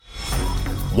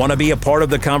Want to be a part of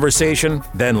the conversation?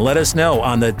 Then let us know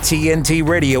on the TNT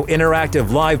Radio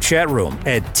Interactive Live chat room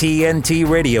at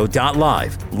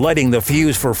tntradio.live. Lighting the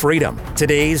fuse for freedom.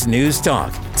 Today's News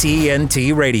Talk,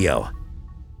 TNT Radio.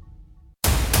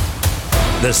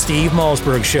 The Steve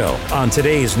Malzberg Show on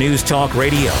today's News Talk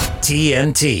Radio,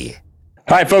 TNT.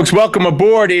 Hi, folks. Welcome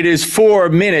aboard. It is 4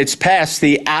 minutes past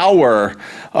the hour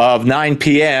of 9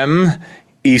 p.m.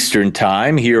 Eastern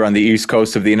Time here on the East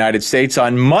Coast of the United States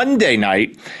on Monday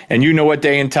night. And you know what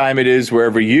day and time it is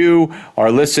wherever you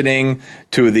are listening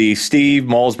to the Steve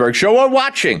Malzberg Show or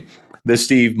watching the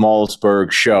Steve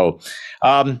Malzberg Show.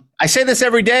 I say this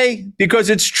every day because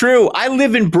it's true. I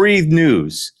live and breathe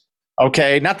news.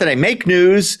 Okay, not that I make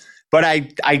news, but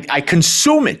I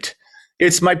consume it.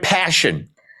 It's my passion.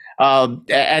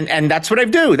 And that's what I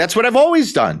do. That's what I've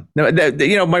always done.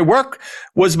 You know, my work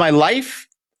was my life.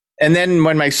 And then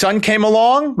when my son came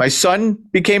along, my son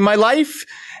became my life.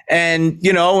 And,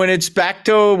 you know, when it's back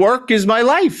to work is my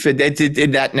life.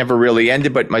 That never really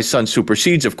ended, but my son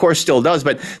supersedes, of course, still does.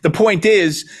 But the point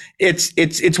is,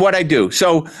 it's what I do.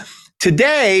 So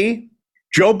today,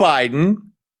 Joe Biden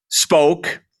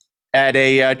spoke at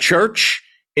a church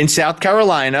in South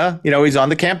Carolina. You know, he's on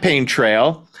the campaign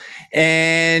trail.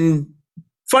 And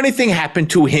funny thing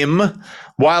happened to him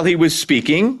while he was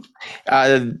speaking.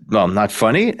 Well, not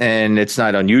funny, and it's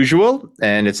not unusual,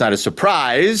 and it's not a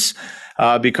surprise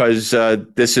because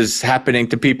this is happening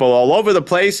to people all over the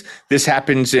place. This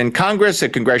happens in Congress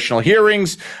at congressional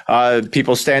hearings.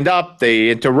 People stand up,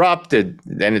 they interrupt, and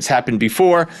it's happened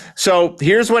before. So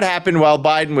here's what happened while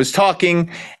Biden was talking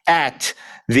at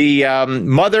the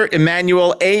Mother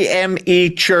Emanuel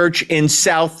AME Church in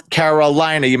South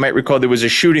Carolina. You might recall there was a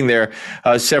shooting there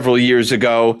several years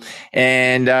ago.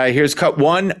 And here's cut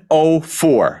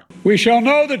 104. We shall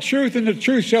know the truth, and the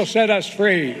truth shall set us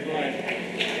free.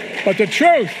 But the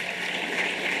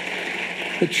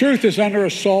truth is under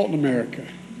assault in America.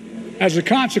 As a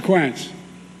consequence,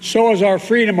 so is our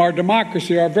freedom, our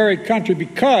democracy, our very country,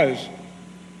 because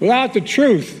without the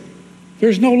truth,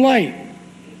 there's no light.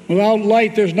 Without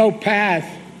light, there's no path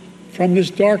from this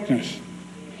darkness.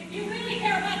 If you really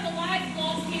care about the lives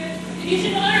lost here, you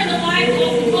should honor the lives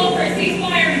lost and call for a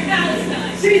ceasefire in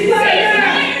Palestine. Ceasefire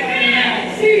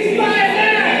now! Ceasefire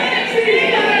now!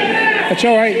 Ceasefire now! That's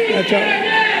all right. That's all right.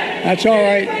 That's all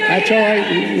right. That's all right.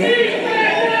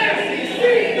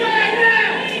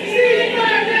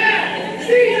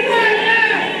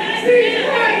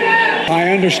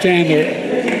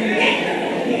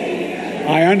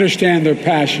 I understand their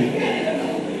passion,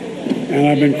 and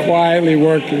I've been quietly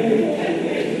working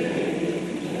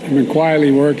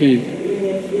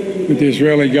with the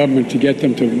Israeli government to get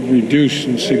them to reduce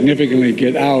and significantly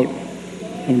get out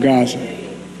of Gaza.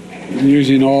 I'm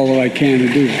using all that I can to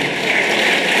do that.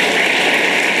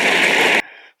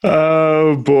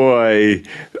 Oh, boy.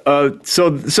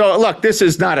 So look, this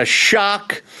is not a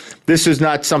shock. This is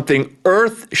not something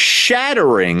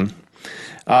earth-shattering.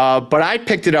 But I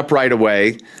picked it up right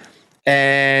away,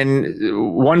 and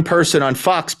one person on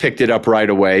Fox picked it up right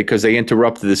away because they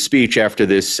interrupted the speech after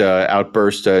this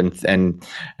outburst and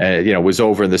was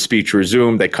over and the speech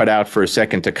resumed. They cut out for a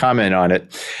second to comment on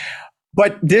it.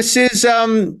 But this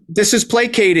is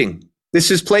placating. This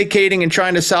is placating and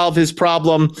trying to solve his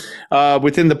problem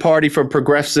within the party for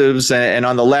progressives and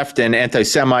on the left and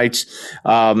anti-Semites,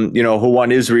 who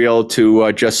want Israel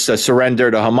to just surrender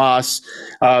to Hamas.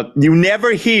 You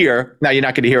never hear, now you're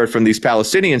not going to hear it from these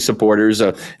Palestinian supporters,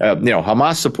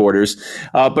 Hamas supporters,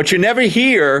 but you never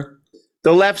hear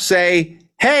the left say,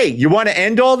 hey, you want to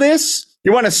end all this?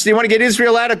 You want to get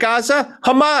Israel out of Gaza?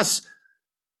 Hamas,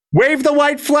 wave the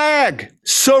white flag.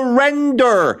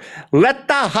 Surrender. Let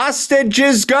the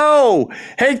hostages go.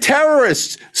 Hey,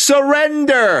 terrorists,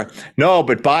 surrender. No,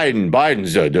 but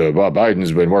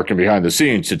Biden's been working behind the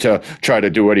scenes to try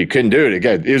to do what he can do to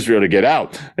get Israel to get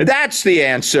out. That's the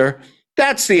answer.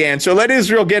 That's the answer. Let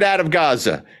Israel get out of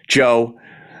Gaza, Joe.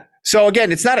 So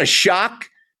again, it's not a shock,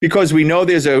 because we know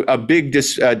there's a big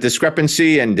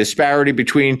discrepancy and disparity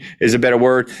between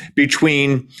Israel's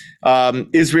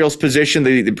position,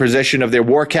 the position of their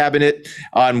war cabinet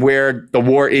on where the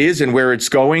war is and where it's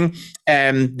going,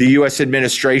 and the U.S.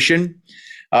 administration.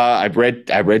 I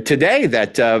read today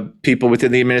that people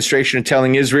within the administration are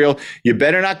telling Israel, you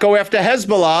better not go after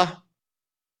Hezbollah.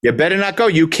 You better not go.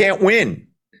 You can't win.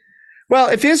 Well,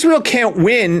 if Israel can't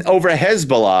win over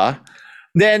Hezbollah,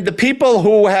 then the people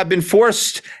who have been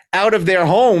forced out of their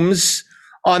homes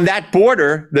on that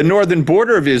border, the northern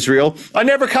border of Israel, are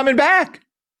never coming back.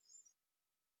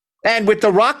 And with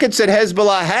the rockets that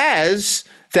Hezbollah has,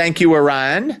 thank you,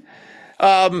 Iran,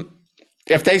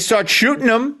 if they start shooting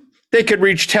them They could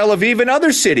reach Tel Aviv and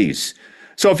other cities.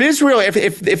 So if Israel,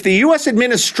 if the U.S.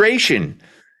 administration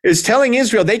is telling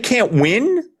Israel they can't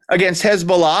win against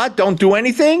Hezbollah, don't do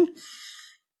anything,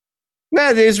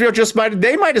 Israel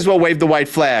they might as well wave the white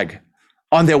flag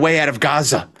on their way out of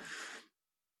Gaza,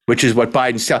 which is what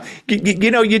Biden's telling.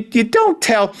 You don't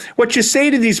tell. What you say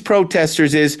to these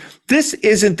protesters is, this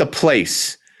isn't the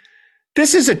place.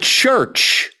 This is a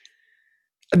church.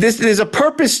 There's a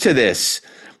purpose to this.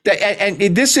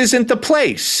 And this isn't the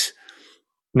place.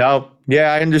 No,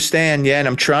 yeah, I understand. Yeah, and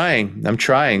I'm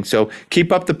trying. So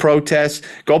keep up the protests.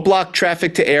 Go block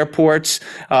traffic to airports.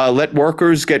 Let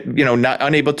workers get, not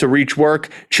unable to reach work.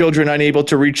 Children unable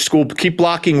to reach school. Keep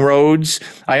blocking roads.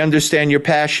 I understand your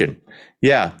passion.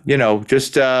 Yeah,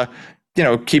 just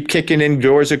keep kicking in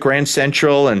doors at Grand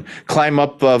Central and climb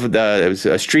up of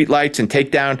the street lights and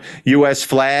take down U.S.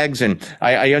 flags. And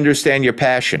I understand your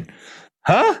passion.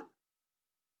 Huh?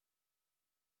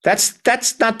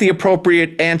 That's not the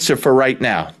appropriate answer for right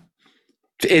now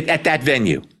at that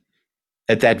venue.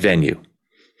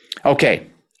 Okay,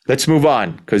 let's move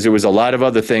on, because there was a lot of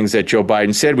other things that Joe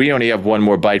Biden said. We only have one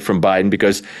more bite from Biden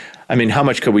because, how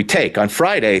much could we take? On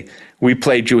Friday, we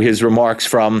played you his remarks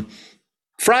from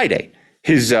Friday,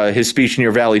 his speech near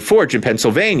Valley Forge in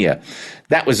Pennsylvania.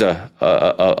 That was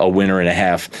a winner and a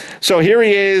half. So here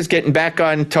he is getting back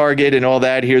on target and all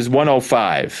that. Here's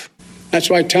 105. That's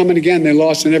why time and again they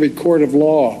lost in every court of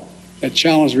law that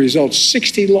challenged the results.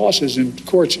 60 losses in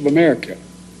courts of America.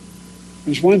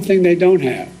 There's one thing they don't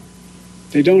have.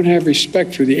 They don't have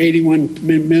respect for the 81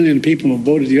 million people who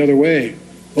voted the other way,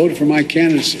 voted for my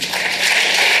candidacy,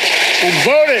 and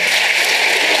voted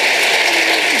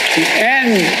to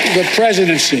end the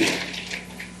presidency.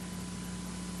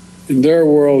 In their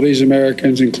world, these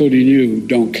Americans, including you,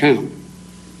 don't count.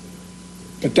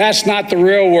 But that's not the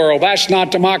real world. That's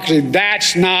not democracy.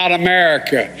 That's not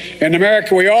America. In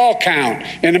America, we all count.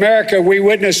 In America, we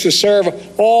witness to serve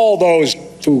all those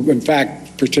who, in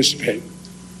fact, participate.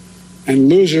 And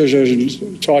losers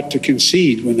are taught to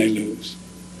concede when they lose.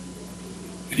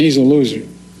 And he's a loser.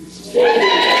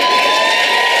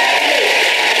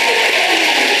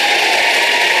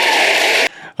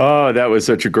 Oh, that was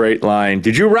such a great line.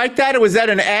 Did you write that, or was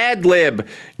that an ad lib,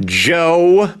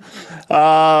 Joe?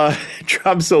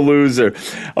 Trump's a loser.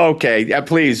 Okay,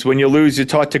 please, when you lose, you're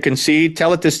taught to concede.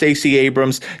 Tell it to Stacey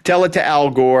Abrams. Tell it to Al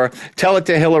Gore. Tell it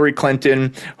to Hillary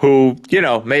Clinton, who,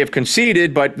 may have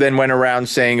conceded, but then went around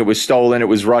saying it was stolen, it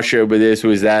was Russia, it was this, it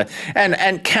was that,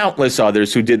 and countless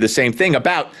others who did the same thing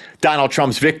about Donald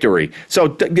Trump's victory.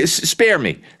 So spare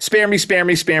me.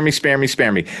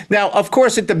 Now, of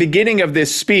course, at the beginning of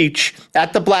this speech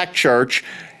at the Black church,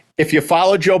 if you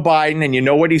follow Joe Biden and you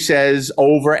know what he says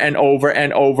over and over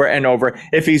and over and over,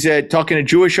 if he's talking to a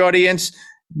Jewish audience,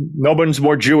 no one's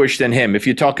more Jewish than him. If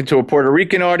you're talking to a Puerto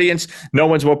Rican audience, no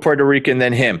one's more Puerto Rican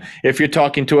than him. If you're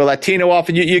talking to a Latino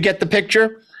audience, you get the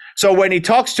picture? So when he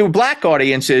talks to Black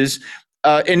audiences,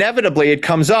 inevitably it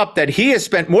comes up that he has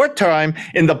spent more time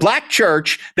in the Black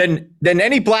church than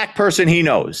any Black person he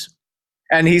knows.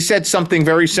 And he said something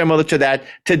very similar to that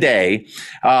today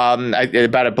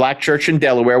about a Black church in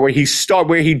Delaware where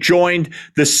he joined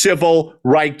the civil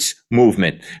rights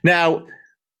movement. Now,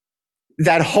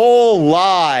 that whole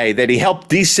lie that he helped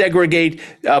desegregate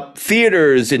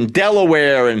theaters in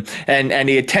Delaware and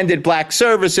he attended Black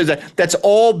services, that's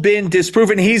all been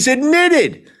disproven. He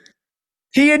admitted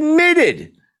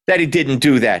that he didn't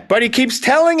do that, but he keeps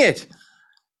telling it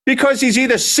because he's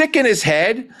either sick in his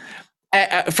head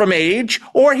from age,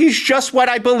 or he's just what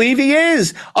I believe he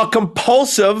is, a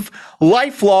compulsive,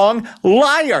 lifelong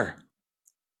liar,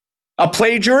 a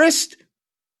plagiarist,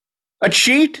 a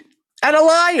cheat, and a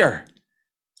liar.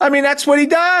 That's what he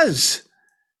does.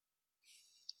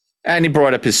 And he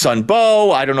brought up his son,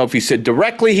 Bo. I don't know if he said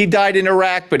directly he died in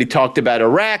Iraq, but he talked about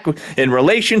Iraq in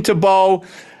relation to Bo.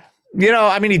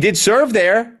 He did serve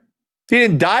there. He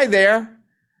didn't die there.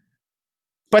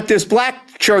 But this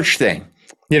Black church thing,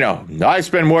 I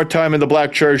spend more time in the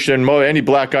Black church than any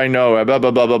Black I know, blah,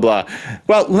 blah, blah, blah, blah.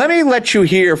 Well, let you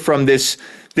hear from this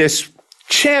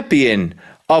champion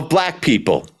of Black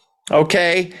people,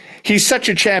 okay? He's such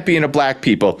a champion of Black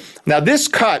people. Now, this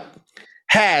cut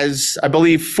has, I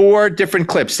believe, 4 different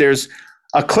clips. There's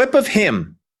a clip of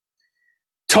him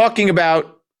talking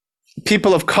about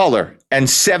people of color and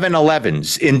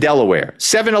 7-Elevens in Delaware.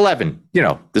 7-Eleven,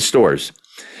 the stores.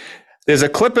 There's a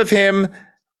clip of him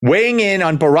weighing in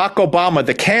on Barack Obama,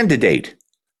 the candidate,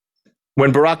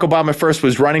 when Barack Obama first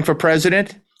was running for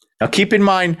president. Now, keep in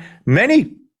mind,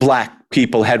 many Black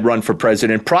people had run for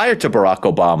president prior to Barack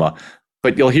Obama,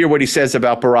 but you'll hear what he says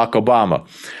about Barack Obama.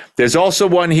 There's also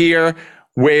one here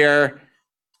where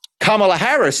Kamala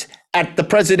Harris at the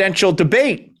presidential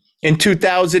debate in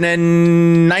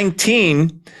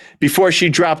 2019, before she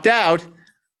dropped out,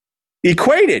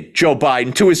 equated Joe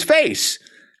Biden to his face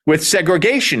with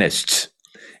segregationists.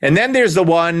 And then there's the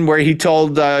one where he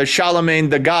told Charlemagne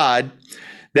the God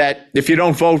that if you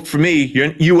don't vote for me,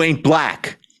 you ain't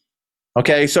black.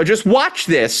 Okay, so just watch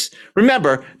this.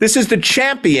 Remember, this is the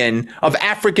champion of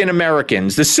African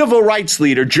Americans, the civil rights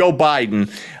leader, Joe Biden.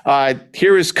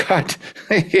 Here is cut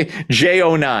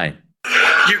J09.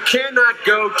 You cannot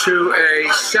go to a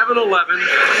 7-Eleven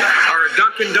or a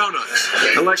Dunkin' Donuts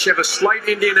unless you have a slight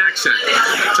Indian accent.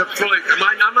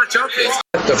 I'm not joking.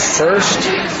 The first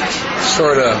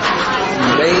sort of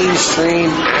mainstream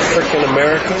African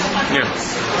American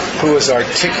who is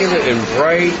articulate and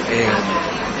bright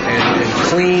and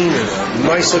clean and a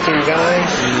nice looking guy.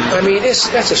 I mean,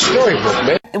 that's a storybook,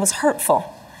 man. It was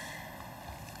hurtful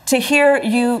to hear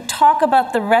you talk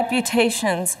about the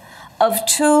reputations of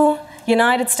two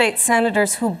United States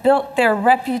senators who built their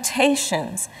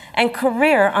reputations and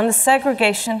career on the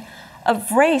segregation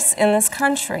of race in this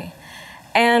country.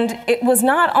 And it was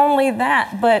not only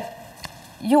that, but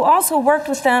you also worked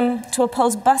with them to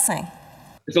oppose busing.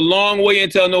 It's a long way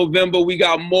until November. We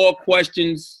got more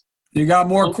questions. You got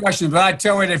more questions, but I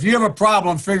tell you, if you have a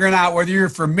problem figuring out whether you're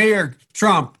for me or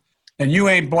Trump, then you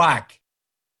ain't black.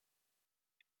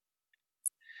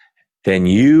 Then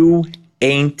you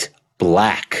ain't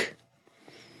black.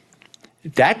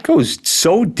 That goes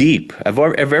so deep of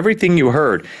everything you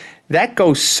heard. That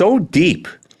goes so deep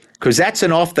because that's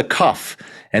an off the cuff,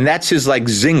 and that's his like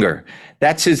zinger.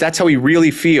 That's how he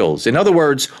really feels. In other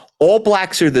words, all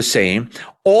blacks are the same.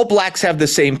 All blacks have the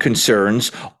same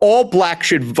concerns. All blacks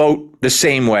should vote the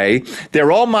same way.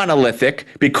 They're all monolithic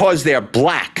because they're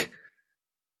black.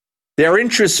 Their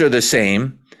interests are the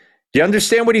same. Do you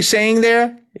understand what he's saying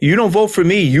there? You don't vote for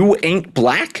me, you ain't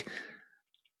black?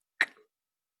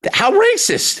 How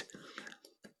racist.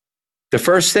 The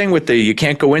first thing with you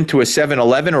can't go into a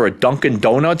 7-Eleven or a Dunkin'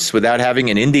 Donuts without having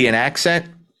an Indian accent.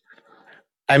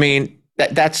 I mean,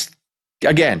 that's,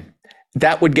 again,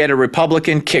 that would get a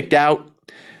Republican kicked out.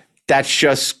 That's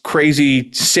just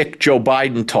crazy, sick Joe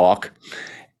Biden talk.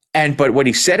 But what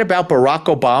he said about Barack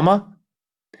Obama,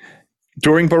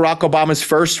 during Barack Obama's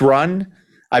first run,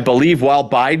 I believe while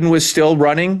Biden was still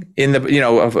running in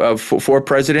the, for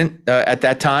president at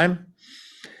that time.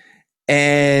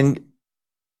 And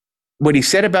what he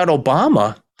said about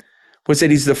Obama was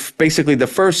that he's basically the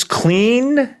first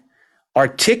clean,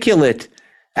 articulate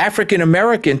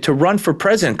African-American to run for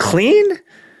president. Clean?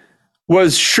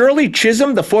 Was Shirley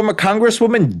Chisholm, the former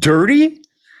congresswoman, dirty?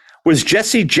 Was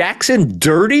Jesse Jackson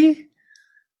dirty?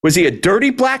 Was he a dirty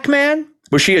black man?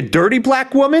 Was she a dirty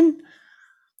black woman?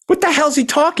 What the hell's he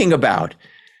talking about?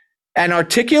 And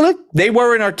articulate? They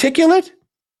weren't articulate?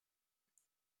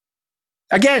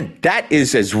 Again, that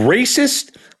is as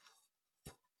racist.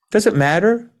 Does it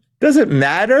matter? Does it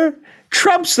matter?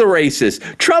 Trump's the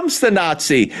racist. Trump's the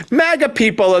Nazi. MAGA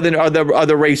people are the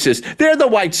racists. They're the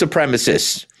white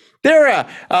supremacists. They're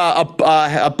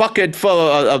a bucket full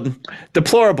of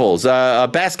deplorables, a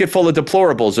basket full of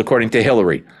deplorables, according to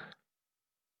Hillary.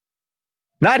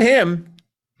 Not him.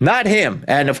 Not him.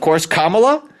 And of course,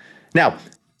 Kamala. Now,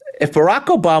 if Barack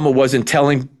Obama wasn't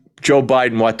telling Joe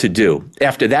Biden what to do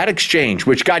after that exchange,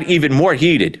 which got even more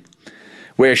heated,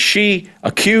 where she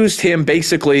accused him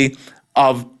basically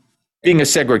of being a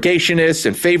segregationist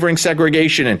and favoring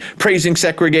segregation and praising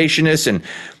segregationists. And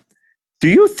do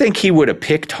you think he would have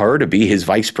picked her to be his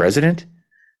vice president?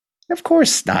 Of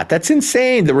course not. That's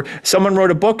insane. Someone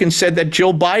wrote a book and said that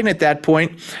Jill Biden at that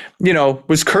point,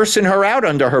 was cursing her out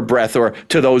under her breath or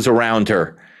to those around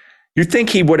her. You think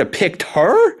he would have picked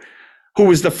her, who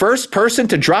was the first person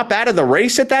to drop out of the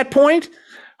race at that point,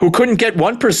 who couldn't get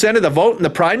 1% of the vote in the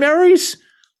primaries?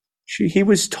 He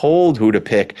was told who to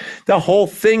pick. The whole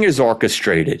thing is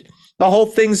orchestrated. The whole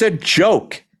thing's a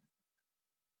joke.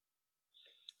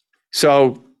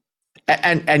 So,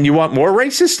 and you want more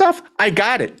racist stuff? I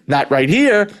got it. Not right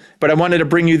here, but I wanted to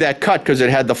bring you that cut because it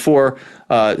had the four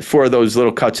of those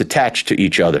little cuts attached to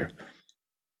each other.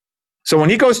 So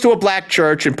when he goes to a black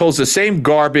church and pulls the same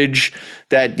garbage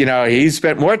that, he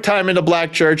spent more time in the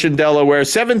black church in Delaware,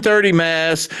 7:30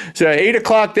 mass, so 8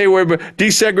 o'clock they were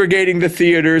desegregating the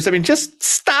theaters. I mean, just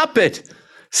stop it.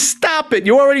 Stop it.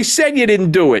 You already said you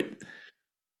didn't do it.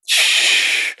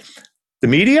 Shh. The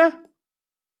media?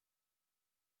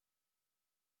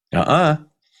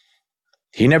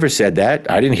 He never said that.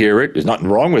 I didn't hear it. There's nothing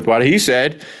wrong with what he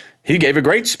said. He gave a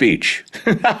great speech.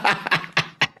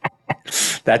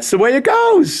 That's the way it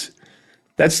goes.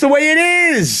 That's the way it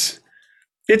is.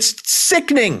 It's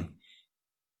sickening.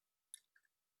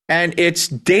 and it's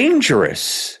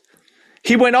dangerous.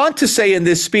 He went on to say in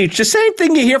this speech, the same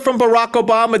thing you hear from Barack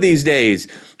Obama these days.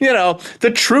 You know,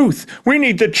 the truth. We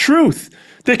need the truth.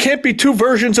 There can't be two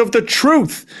versions of the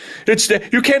truth.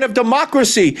 You can't have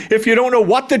democracy if you don't know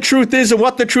what the truth is and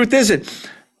what the truth isn't.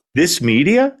 This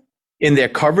media, in their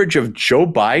coverage of Joe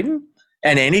Biden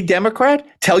and any Democrat,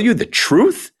 tell you the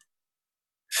truth?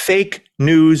 Fake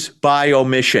news by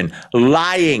omission,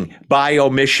 lying by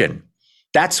omission.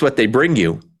 That's what they bring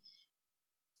you.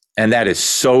 And that is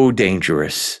so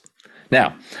dangerous.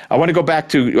 Now, I want to go back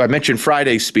to, I mentioned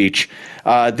Friday's speech.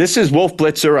 This is Wolf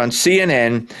Blitzer on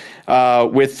CNN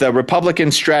with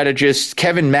Republican strategist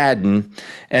Kevin Madden.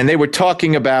 And they were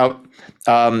talking about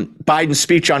Biden's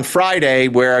speech on Friday,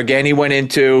 where again, he went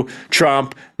into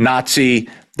Trump, Nazi,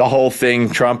 the whole thing,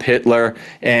 Trump, Hitler.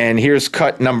 And here's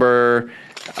cut number,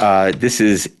 this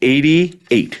is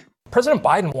 88. President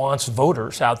Biden wants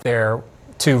voters out there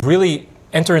to really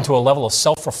enter into a level of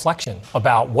self-reflection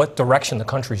about what direction the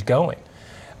country's going.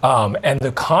 And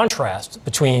the contrast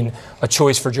between a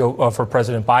choice for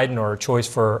President Biden or a choice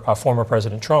for former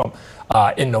President Trump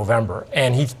in November.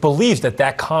 And he believes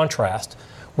that contrast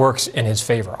works in his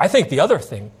favor. I think the other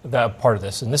thing, that part of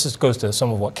this, and this goes to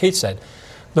some of what Kate said,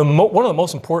 one of the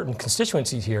most important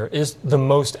constituencies here is the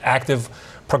most active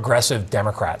progressive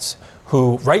Democrats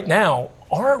who right now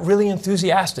aren't really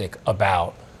enthusiastic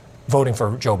about voting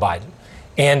for Joe Biden.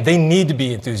 And they need to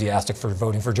be enthusiastic for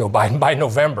voting for Joe Biden by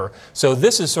November. So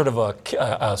this is sort of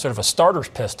a starter's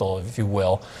pistol, if you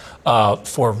will,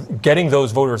 for getting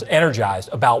those voters energized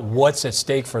about what's at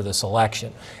stake for this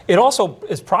election. It also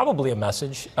is probably a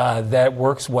message that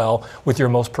works well with your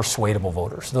most persuadable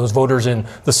voters, those voters in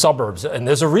the suburbs. And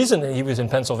there's a reason that he was in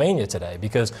Pennsylvania today,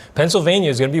 because Pennsylvania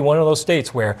is going to be one of those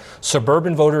states where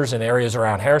suburban voters in areas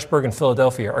around Harrisburg and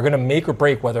Philadelphia are going to make or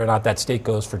break whether or not that state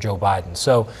goes for Joe Biden.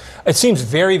 So it seems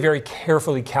very, very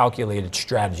carefully calculated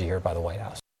strategy here by the White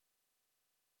House.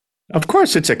 Of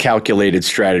course, it's a calculated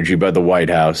strategy by the White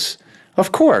House.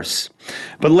 Of course.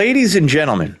 But ladies and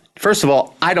gentlemen, first of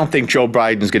all, I don't think Joe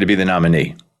Biden's going to be the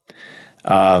nominee.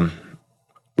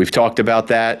 We've talked about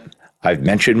that. I've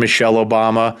mentioned Michelle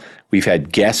Obama. We've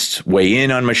had guests weigh in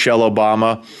on Michelle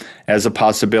Obama as a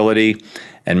possibility.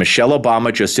 And Michelle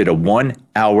Obama just did a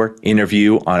 1-hour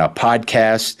interview on a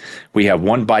podcast. We have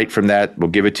one bite from that. We'll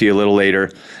give it to you a little later.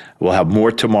 We'll have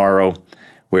more tomorrow,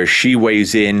 where she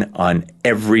weighs in on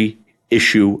every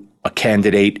issue a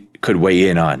candidate could weigh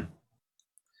in on.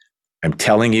 I'm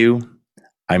telling you.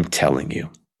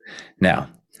 Now,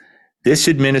 this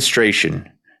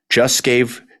administration just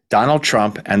gave Donald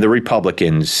Trump and the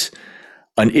Republicans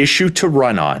an issue to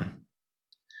run on,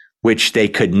 which they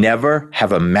could never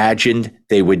have imagined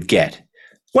they would get.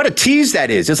 What a tease that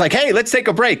is. It's like, hey, let's take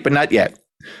a break, but not yet.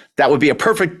 That would be a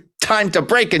perfect time to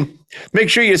break, and make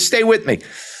sure you stay with me.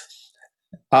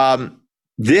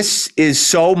 This is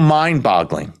so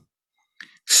mind-boggling,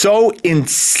 so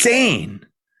insane,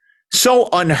 so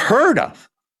unheard of,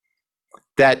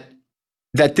 that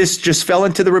this just fell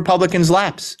into the Republicans'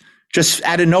 laps, just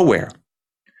out of nowhere.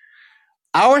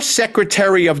 Our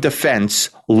Secretary of Defense,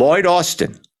 Lloyd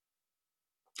Austin,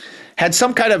 had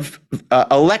some kind of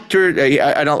what do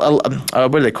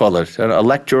they call it? An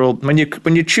electoral, when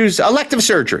you choose elective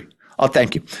surgery. Oh,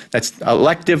 thank you. That's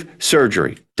elective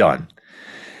surgery done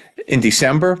in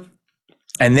December.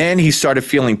 And then he started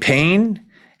feeling pain.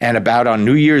 And about on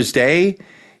New Year's Day,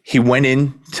 he went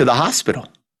into the hospital.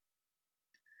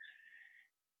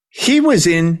 He was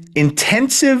in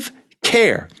intensive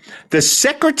care. The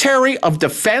Secretary of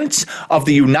Defense of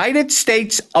the United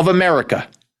States of America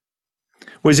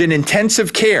was in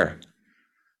intensive care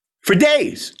for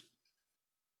days,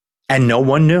 and no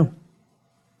one knew.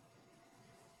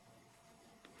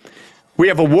 We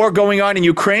have a war going on in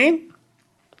Ukraine.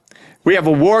 We have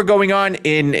a war going on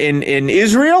in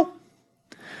Israel.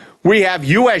 We have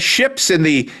U.S. ships in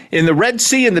the Red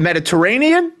Sea and the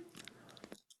Mediterranean.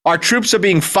 Our troops are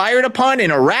being fired upon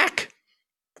in Iraq.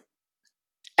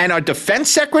 And our defense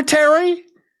secretary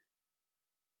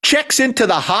checks into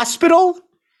the hospital,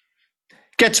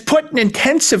 gets put in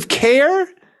intensive care,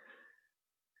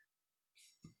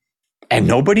 and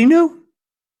nobody knew.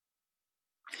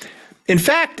 In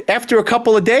fact, after a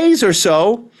couple of days or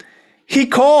so, he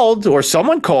called, or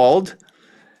someone called,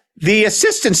 the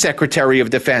Assistant Secretary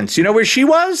of Defense. You know where she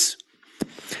was?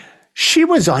 She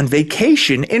was on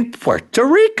vacation in Puerto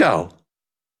Rico.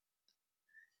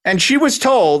 And she was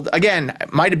told, again,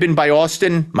 might have been by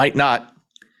Austin, might not,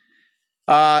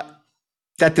 that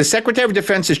the Secretary of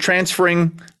Defense is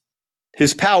transferring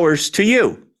his powers to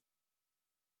you,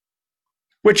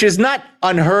 which is not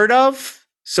unheard of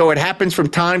So it happens from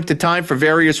time to time for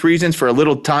various reasons, for a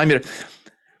little time.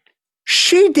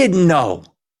 She didn't know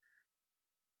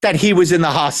that he was in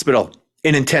the hospital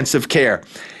in intensive care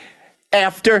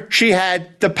after she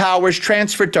had the powers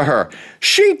transferred to her.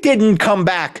 She didn't come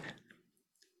back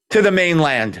to the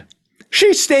mainland.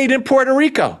 She stayed in Puerto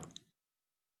Rico.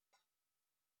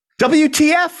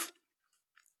 WTF?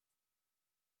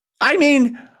 I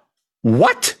mean,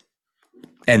 what?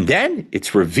 And then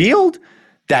it's revealed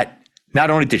that not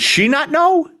only did she not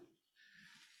know,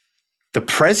 the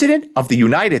President of the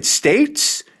United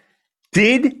States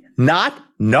did not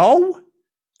know.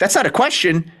 That's not a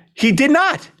question. He did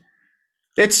not.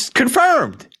 It's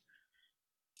confirmed.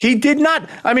 He did not.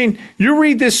 I mean, you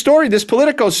read this story, this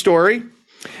Politico story.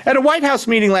 At a White House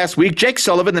meeting last week, Jake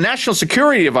Sullivan, the National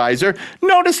Security Advisor,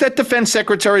 noticed that Defense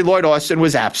Secretary Lloyd Austin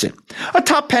was absent. A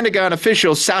top Pentagon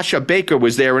official, Sasha Baker,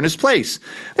 was there in his place.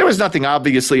 There was nothing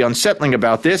obviously unsettling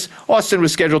about this. Austin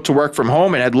was scheduled to work from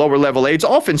home and had lower-level aides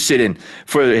often sit in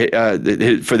for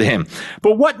him.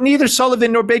 But what neither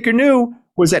Sullivan nor Baker knew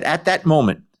was that at that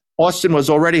moment, Austin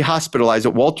was already hospitalized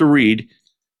at Walter Reed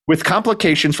with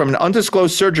complications from an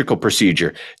undisclosed surgical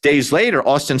procedure. Days later,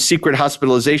 Austin's secret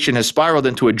hospitalization has spiraled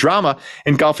into a drama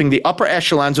engulfing the upper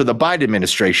echelons of the Biden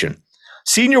administration.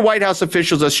 Senior White House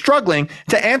officials are struggling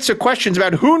to answer questions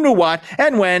about who knew what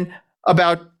and when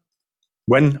about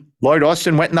when Lloyd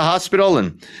Austin went in the hospital.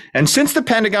 And since the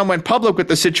Pentagon went public with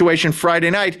the situation Friday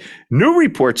night, new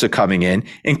reports are coming in,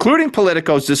 including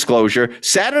Politico's disclosure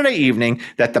Saturday evening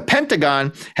that the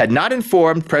Pentagon had not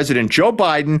informed President Joe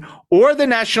Biden or the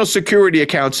National Security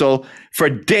Council for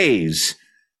days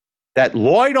that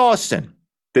Lloyd Austin,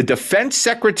 the Defense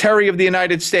Secretary of the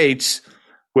United States,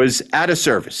 was out of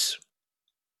service.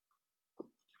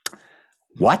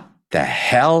 What the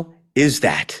hell is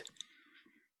that?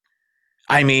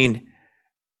 I mean,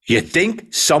 you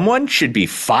think someone should be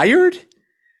fired?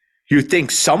 You think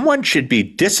someone should be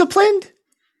disciplined?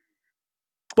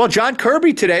 Well, John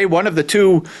Kirby today, one of the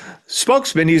two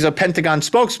spokesmen, he's a Pentagon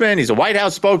spokesman, he's a White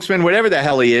House spokesman, whatever the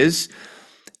hell he is,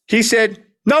 he said,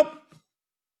 nope,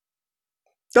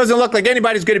 doesn't look like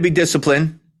anybody's going to be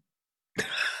disciplined.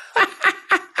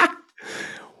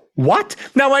 What?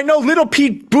 Now, I know little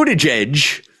Pete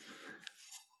Buttigieg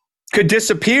could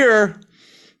disappear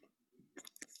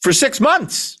for 6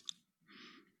 months,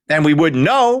 and we wouldn't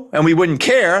know, and we wouldn't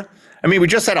care. I mean, we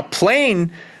just had a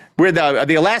plane where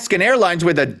the Alaskan Airlines,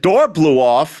 where the door blew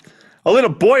off. A little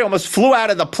boy almost flew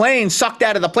out of the plane, sucked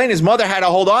out of the plane. His mother had to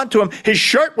hold on to him. His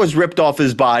shirt was ripped off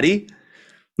his body.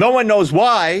 No one knows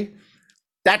why.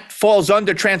 That falls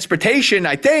under transportation,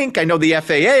 I think. I know the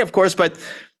FAA, of course, but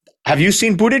have you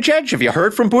seen Buttigieg? Have you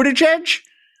heard from Buttigieg?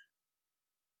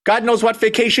 God knows what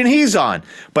vacation he's on.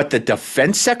 But the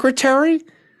defense secretary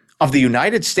of the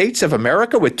United States of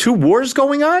America, with 2 wars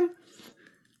going on,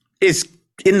 is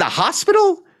in the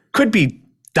hospital, could be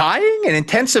dying in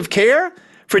intensive care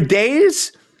for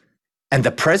days, and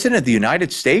the president of the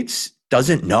United States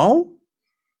doesn't know?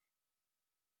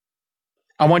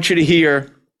 I want you to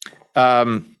hear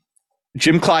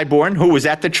Jim Clyburn, who was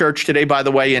at the church today, by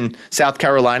the way, in South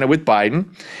Carolina with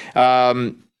Biden.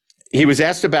 He was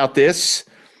asked about this,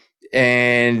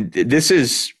 and this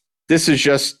is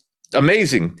just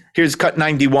amazing. Here's cut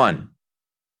 91.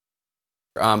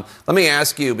 Let me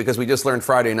ask you, because we just learned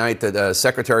Friday night that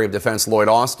Secretary of Defense Lloyd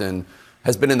Austin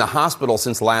has been in the hospital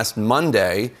since last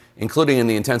Monday, including in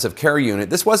the intensive care unit.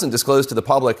 This wasn't disclosed to the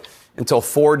public until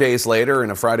 4 days later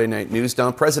in a Friday night news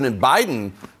dump. President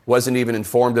Biden wasn't even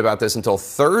informed about this until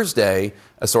Thursday,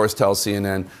 a source tells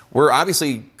CNN. We're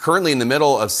obviously currently in the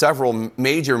middle of several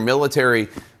major military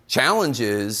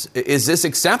challenges. Is this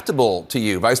acceptable to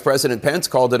you? Vice President Pence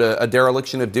called it a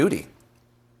dereliction of duty.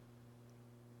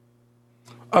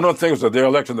 I don't think it's a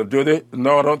dereliction of duty.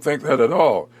 No, I don't think that at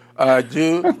all. I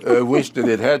do wish that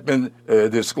it had been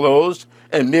disclosed,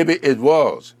 and maybe it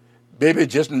was. Maybe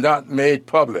just not made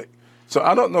public. So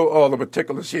I don't know all the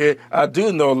particulars here. I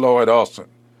do know Lloyd Austin.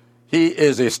 He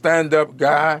is a stand-up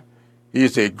guy.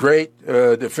 He's a great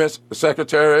defense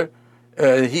secretary.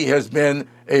 He has been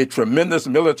a tremendous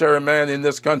military man in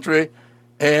this country,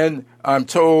 and I'm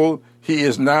told he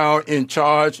is now in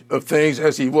charge of things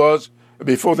as he was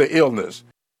before the illness.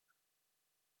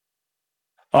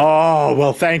 Oh,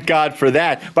 well, thank God for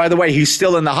that. By the way, he's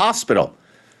still in the hospital.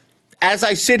 As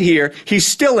I sit here, he's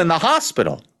still in the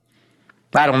hospital.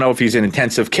 I don't know if he's in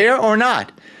intensive care or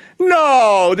not.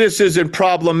 No, this isn't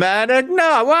problematic.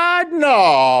 No, what?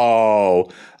 No.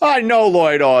 I know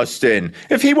Lloyd Austin.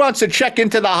 If he wants to check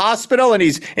into the hospital and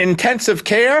he's in intensive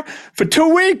care for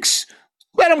 2 weeks,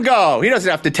 let him go. He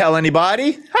doesn't have to tell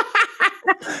anybody.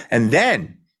 And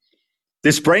then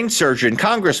this brain surgeon,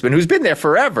 congressman, who's been there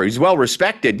forever, he's well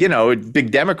respected, a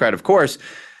big Democrat, of course,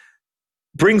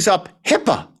 brings up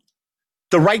HIPAA,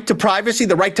 the right to privacy,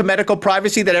 the right to medical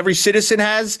privacy that every citizen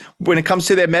has when it comes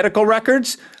to their medical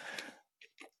records.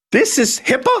 This is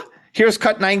HIPAA. Here's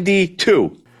cut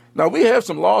 92. Now, we have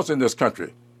some laws in this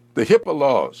country, the HIPAA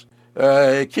laws,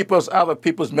 keep us out of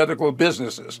people's medical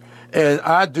businesses. And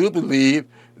I do believe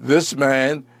this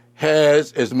man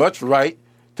has as much right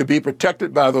to be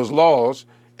protected by those laws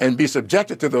and be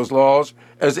subjected to those laws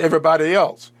as everybody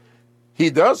else. He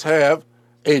does have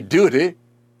a duty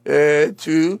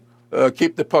to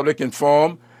keep the public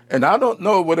informed. And I don't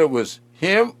know whether it was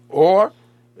him or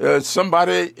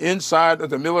somebody inside of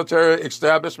the military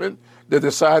establishment that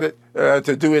decided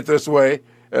to do it this way.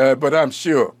 But I'm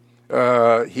sure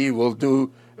he will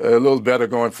do a little better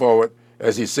going forward,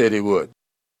 as he said he would.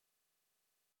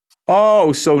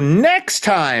 Oh, so next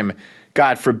time,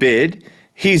 God forbid,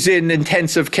 he's in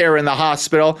intensive care in the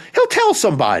hospital, he'll tell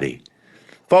somebody.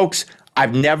 Folks,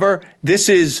 this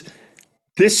is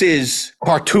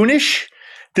cartoonish.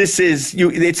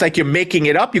 It's like you're making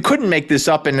it up. You couldn't make this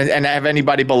up and have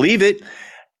anybody believe it.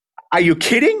 Are you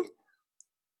kidding?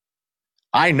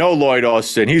 I know Lloyd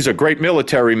Austin. He's a great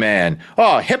military man.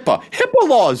 Oh, HIPAA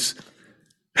laws.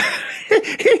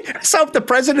 So if the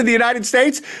president of the United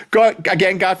States,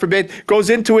 again, God forbid, goes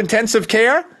into intensive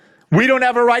care, we don't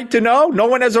have a right to know? No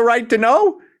one has a right to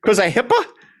know because of HIPAA?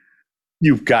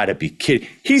 You've got to be kidding.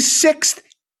 He's 6th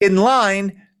in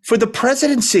line for the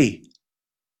presidency.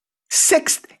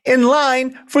 6th in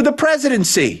line for the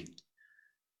presidency.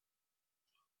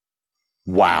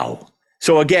 Wow.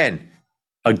 So again,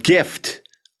 a gift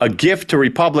to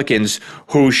Republicans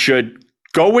who should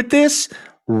go with this,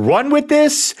 run with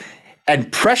this,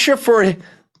 and pressure for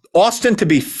Austin to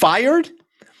be fired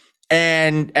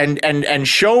and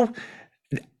show.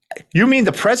 You mean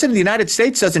the president of the United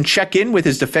States doesn't check in with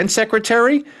his defense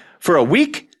secretary for a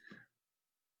week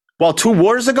while 2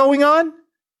 wars are going on?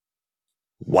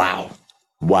 Wow.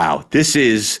 This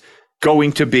is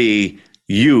going to be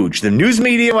huge. The news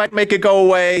media might make it go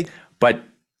away, but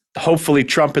hopefully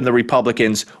Trump and the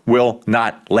Republicans will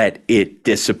not let it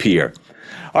disappear.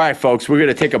 All right, folks, we're going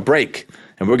to take a break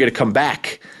and we're going to come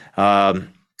back.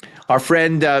 Our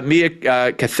friend Mia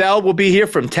Cathell will be here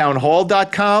from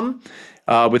townhall.com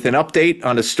with an update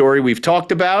on a story we've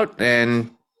talked about and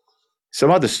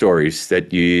some other stories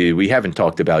that we haven't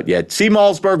talked about yet. See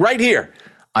Malzberg right here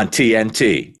on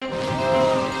TNT.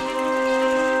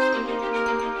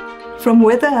 From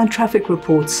weather and traffic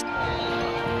reports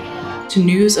to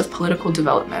news of political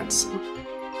developments,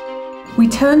 we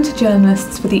turn to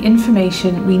journalists for the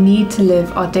information we need to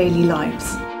live our daily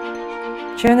lives.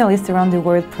 Journalists around the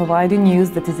world provide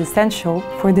news that is essential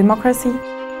for democracy,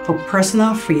 for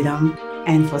personal freedom,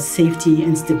 and for safety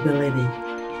and stability.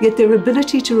 Yet their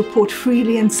ability to report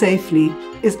freely and safely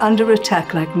is under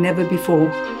attack like never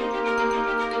before.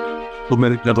 Too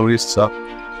many journalists are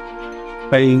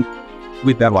paying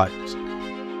with their lives.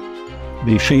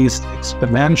 They face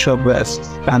exponential risks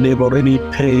and they've already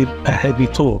paid a heavy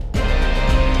toll.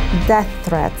 Death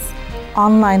threats,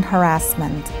 online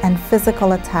harassment, and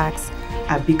physical attacks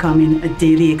are becoming a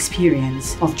daily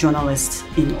experience of journalists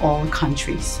in all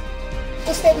countries.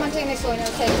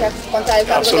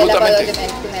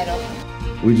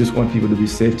 We just want people to be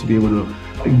safe, to be able to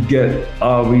get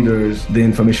our readers the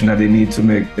information that they need to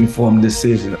make informed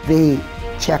decisions. They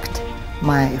checked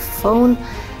my phone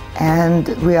and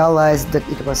realized that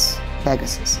it was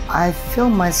Pegasus. I feel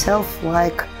myself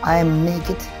like I'm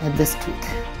naked at the street.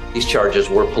 These charges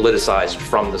were politicized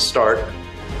from the start.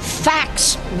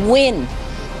 Facts win.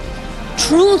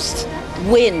 Truth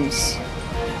wins.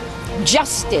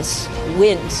 Justice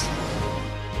wins.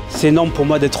 C'est énorme pour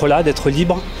moi d'être là, d'être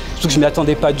libre, surtout que je ne m'y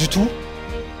attendais pas du tout.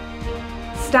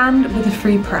 Stand with a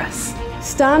free press.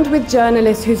 Stand with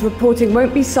journalists whose reporting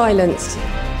won't be silenced.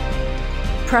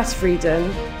 Press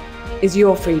freedom is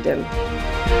your freedom.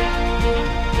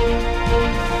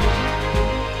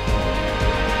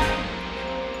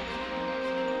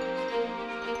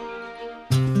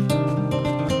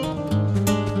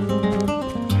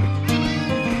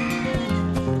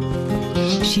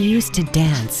 She used to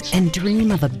dance and dream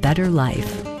of a better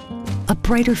life, a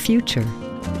brighter future,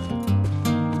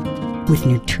 with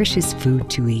nutritious food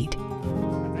to eat,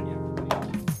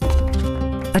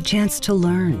 a chance to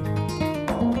learn,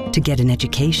 to get an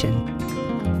education,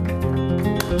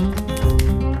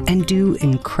 and do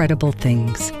incredible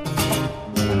things.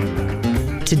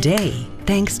 Today,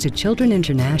 thanks to Children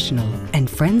International and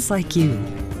friends like you,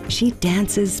 she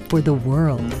dances for the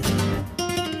world.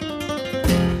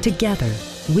 Together,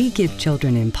 we give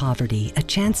children in poverty a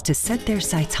chance to set their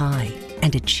sights high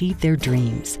and achieve their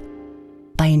dreams.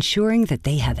 By ensuring that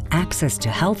they have access to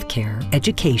healthcare,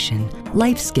 education,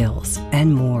 life skills,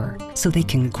 and more, so they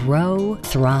can grow,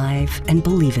 thrive, and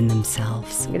believe in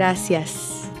themselves.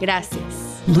 Gracias.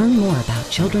 Gracias. Learn more about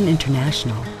Children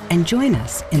International and join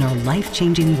us in our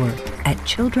life-changing work at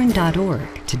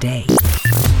children.org today.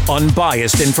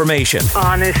 Unbiased information.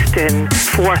 Honest and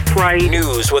forthright.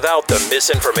 News without the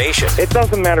misinformation. It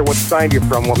doesn't matter what side you're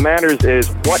from. What matters is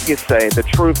what you say, the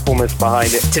truthfulness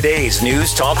behind it. Today's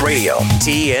News Talk Radio,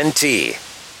 TNT.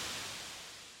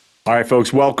 All right,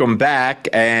 folks, welcome back,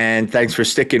 and thanks for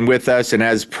sticking with us. And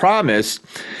as promised,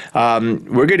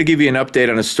 we're going to give you an update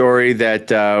on a story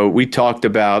that we talked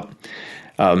about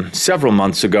several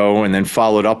months ago and then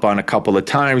followed up on a couple of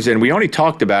times. And we only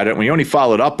talked about it, and we only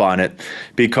followed up on it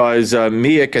because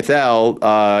Mia Cathell,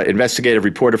 investigative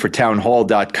reporter for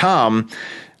townhall.com,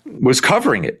 was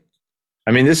covering it.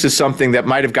 I mean, this is something that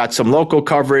might have got some local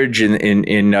coverage in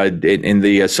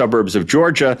the suburbs of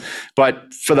Georgia,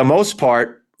 but for the most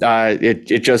part,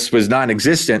 it just was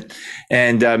non-existent.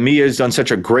 And Mia's done such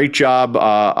a great job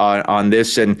on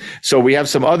this. And so we have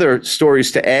some other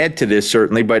stories to add to this,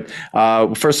 certainly. But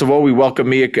first of all, we welcome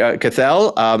Mia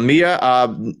Cathell. Mia,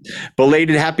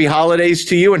 belated happy holidays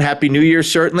to you and happy New Year,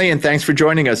 certainly. And thanks for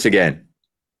joining us again.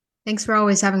 Thanks for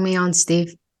always having me on,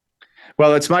 Steve.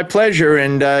 Well, it's my pleasure,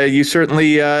 and you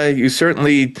certainly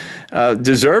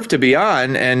deserve to be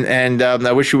on. And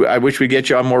I wish we get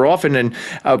you on more often. And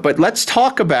but let's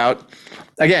talk about,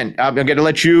 again. I'm going to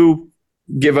let you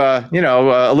give a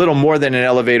little more than an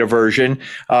elevator version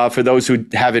for those who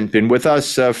haven't been with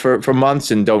us for months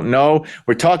and don't know.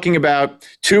 We're talking about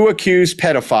two accused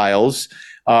pedophiles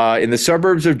in the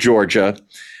suburbs of Georgia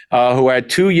who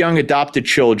had two young adopted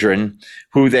children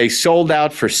who they sold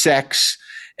out for sex.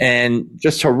 And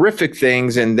just horrific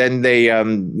things. And then they're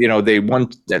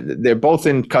both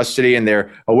in custody and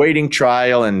they're awaiting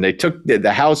trial. And they took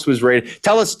the house was raided.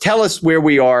 Tell us where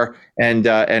we are and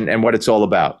what it's all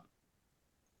about.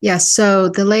 Yes. So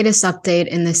the latest update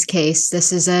in this case,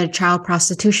 this is a child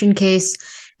prostitution case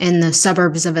in the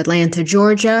suburbs of Atlanta,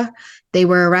 Georgia. They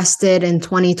were arrested in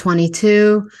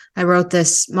 2022. I wrote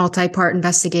this multi-part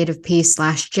investigative piece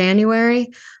last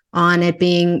January on it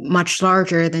being much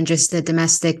larger than just the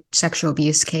domestic sexual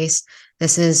abuse case.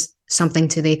 This is something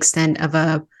to the extent of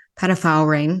a pedophile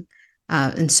ring.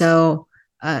 And so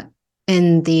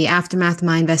in the aftermath of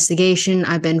my investigation,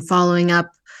 I've been following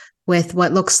up with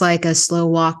what looks like a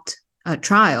slow-walked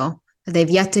trial. They've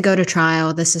yet to go to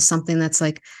trial. This is something that's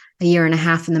like a year and a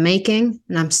half in the making,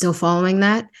 and I'm still following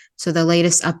that. So the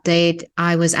latest update,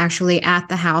 I was actually at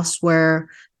the house where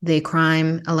the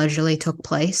crime allegedly took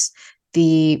place.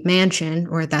 The mansion,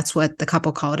 or that's what the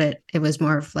couple called it, it was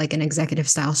more of like an executive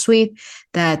style suite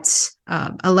that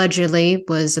allegedly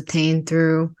was obtained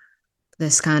through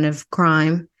this kind of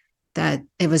crime, that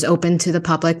it was open to the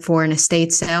public for an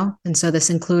estate sale. And so this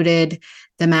included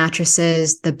the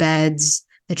mattresses, the beds,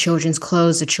 the children's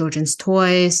clothes, the children's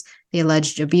toys, the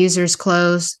alleged abuser's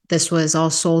clothes. This was all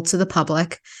sold to the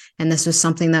public. And this was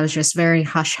something that was just very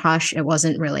hush hush. It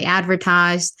wasn't really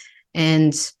advertised.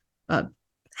 And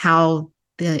how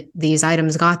these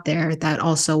items got there, that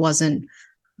also wasn't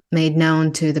made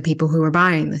known to the people who were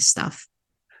buying this stuff.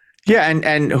 Yeah,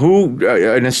 and who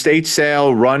an estate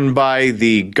sale run by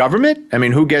the government? I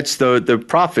mean, who gets the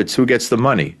profits? Who gets the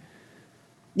money?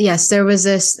 Yes, there was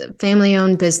this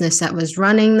family-owned business that was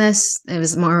running this. It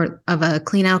was more of a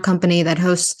clean-out company that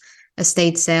hosts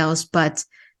estate sales, but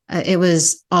it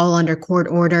was all under court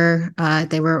order.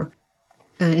 They were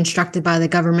instructed by the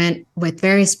government with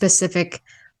very specific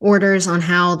orders on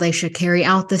how they should carry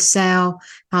out the sale,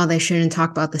 how they shouldn't talk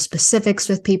about the specifics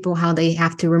with people, how they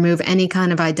have to remove any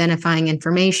kind of identifying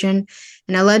information.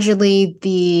 And allegedly,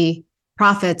 the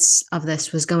profits of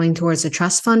this was going towards a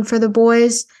trust fund for the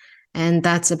boys. And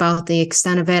that's about the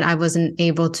extent of it. I wasn't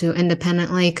able to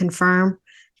independently confirm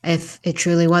if it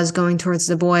truly was going towards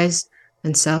the boys.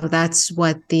 And so that's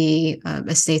what the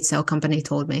estate sale company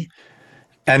told me.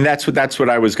 And that's what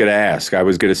I was going to ask. I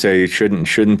was going to say,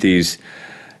 shouldn't these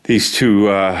two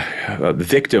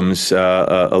victims,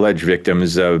 alleged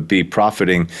victims, be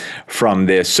profiting from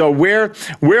this? So where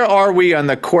are we on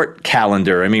the court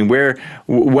calendar? I mean,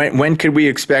 when could we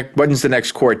expect? When's the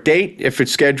next court date, if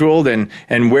it's scheduled,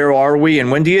 and where are we?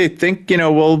 And when do you think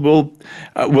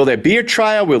will there be a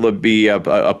trial? Will it be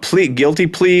a plea, guilty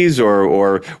pleas,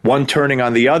 or one turning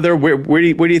on the other? Where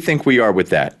do you think we are with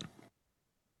that?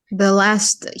 The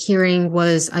last hearing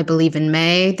was, I believe, in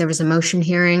May. There was a motion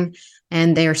hearing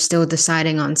and they are still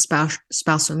deciding on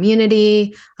spousal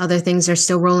immunity. Other things are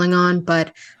still rolling on,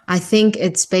 but I think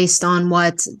it's based on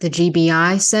what the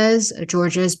GBI says,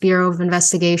 Georgia's Bureau of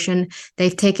Investigation.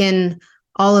 They've taken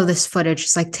all of this footage,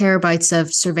 it's like terabytes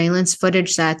of surveillance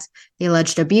footage that the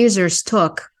alleged abusers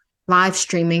took, live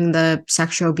streaming the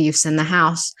sexual abuse in the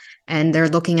house. And they're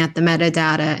looking at the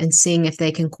metadata and seeing if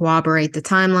they can corroborate the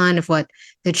timeline of what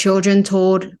the children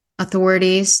told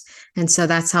authorities. And so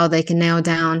that's how they can nail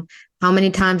down how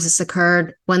many times this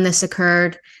occurred, when this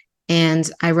occurred. And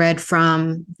I read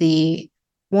from the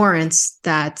warrants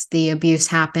that the abuse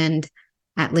happened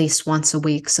at least once a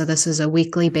week. So this is a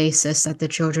weekly basis that the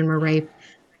children were raped.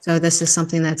 So this is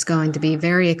something that's going to be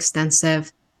very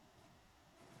extensive.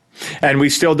 And we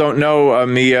still don't know,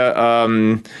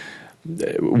 Mia,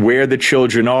 where the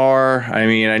children are. I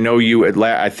mean, I know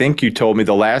I think you told me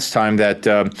the last time that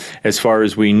as far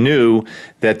as we knew,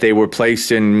 that they were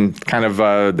placed in kind of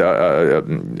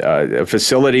a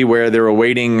facility where they're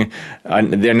awaiting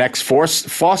their next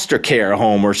foster care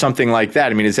home or something like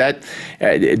that. I mean, is that,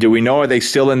 do we know, are they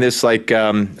still in this, like,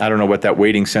 I don't know what that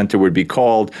waiting center would be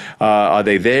called. Are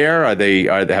they there?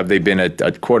 Have they been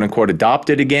a quote unquote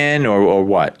adopted again, or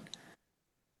what?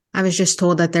 I was just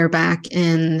told that they're back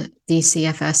in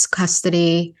DCFS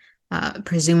custody,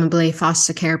 presumably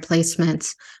foster care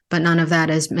placements, but none of that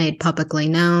is made publicly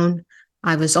known.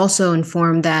 I was also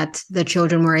informed that the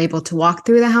children were able to walk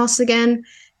through the house again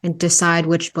and decide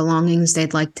which belongings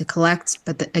they'd like to collect.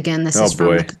 But again, this is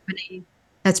from the company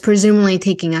that's presumably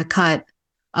taking a cut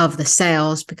of the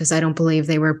sales, because I don't believe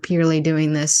they were purely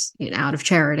doing this out of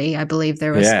charity. I believe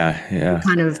there was a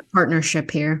kind of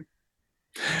partnership here.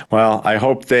 Well, I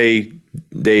hope they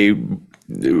had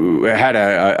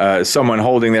someone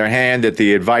holding their hand at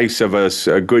the advice of a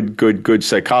good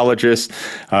psychologist,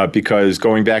 because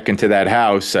going back into that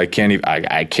house, I can't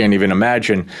even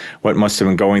imagine what must have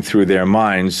been going through their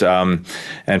minds. And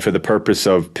for the purpose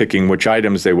of picking which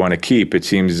items they want to keep, it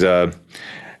seems a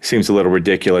little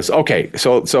ridiculous. Okay,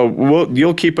 so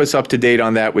you'll keep us up to date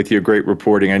on that with your great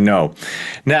reporting, I know.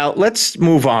 Now, let's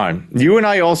move on. You and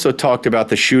I also talked about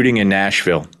the shooting in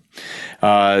Nashville,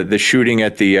 the shooting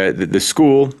at the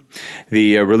school,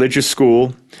 the religious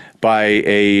school, by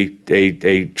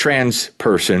a trans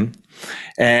person,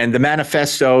 and the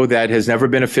manifesto that has never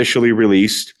been officially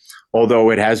released,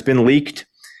 although it has been leaked,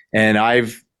 and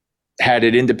I've had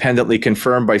it independently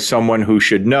confirmed by someone who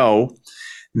should know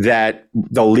that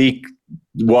the leak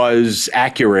was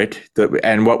accurate,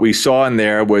 and what we saw in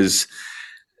there was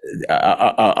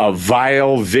a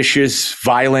vile, vicious,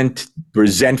 violent,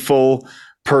 resentful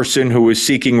person who was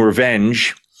seeking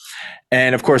revenge.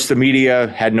 And of course, the media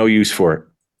had no use for it.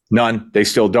 None. They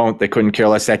still don't. They couldn't care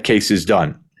less. That case is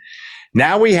done.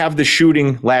 Now we have the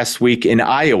shooting last week in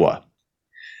Iowa,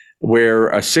 where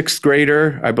a sixth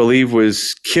grader, I believe,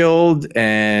 was killed,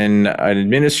 and an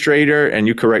administrator, and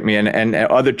you correct me, and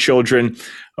other children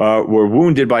were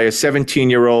wounded by a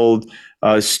 17-year-old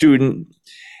student.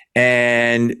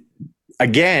 And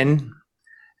again,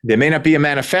 there may not be a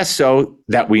manifesto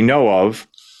that we know of,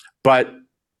 but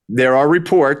there are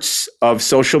reports of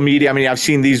social media. I mean, I've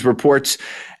seen these reports,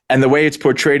 and the way it's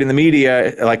portrayed in the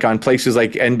media, like on places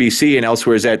like NBC and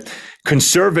elsewhere, is that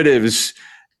conservatives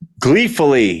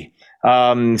gleefully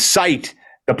cite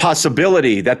the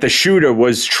possibility that the shooter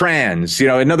was trans.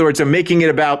 In other words, they're making it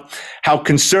about how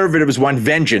conservatives want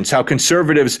vengeance, how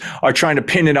conservatives are trying to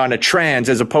pin it on a trans,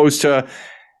 as opposed to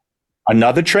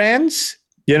another trans,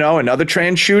 another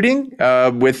trans shooting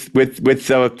with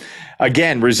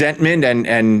again, resentment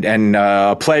and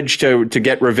a pledge to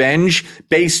get revenge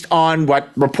based on what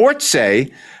reports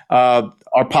say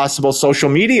are possible social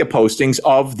media postings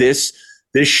of this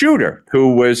shooter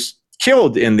who was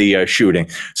killed in the shooting.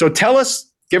 So give us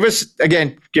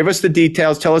the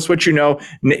details. Tell us what you know.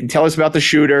 Tell us about the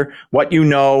shooter, what you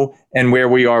know, and where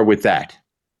we are with that.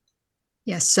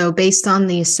 Yes. So based on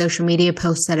these social media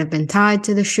posts that have been tied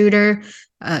to the shooter,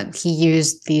 he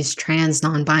used these trans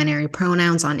non-binary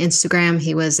pronouns on Instagram.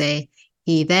 He was a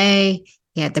he, they.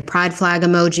 He had the pride flag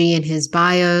emoji in his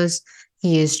bios.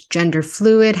 He used gender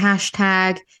fluid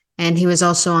hashtag. And he was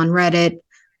also on Reddit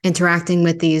interacting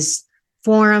with these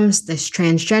forums, this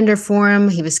transgender forum.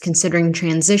 He was considering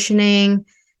transitioning.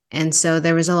 And so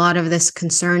there was a lot of this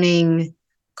concerning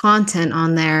content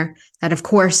on there that, of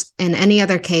course, in any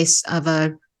other case of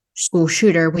a school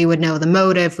shooter, we would know the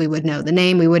motive, we would know the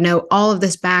name, we would know all of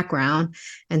this background.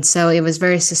 And so it was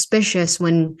very suspicious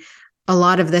when a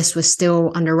lot of this was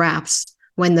still under wraps.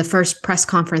 When the first press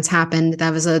conference happened,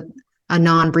 that was a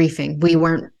non-briefing. We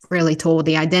weren't really told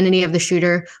the identity of the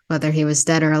shooter, whether he was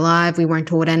dead or alive. We weren't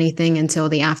told anything until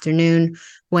the afternoon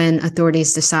when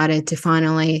authorities decided to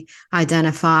finally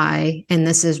identify, and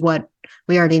this is what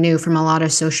we already knew from a lot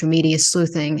of social media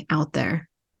sleuthing out there.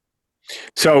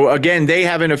 So again, they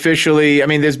haven't officially, I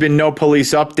mean, there's been no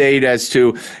police update as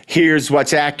to here's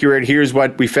what's accurate, here's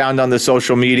what we found on the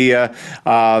social media.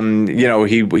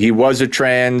 He was a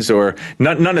trans, or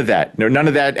none of that. No, none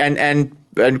of that.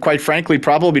 And quite frankly,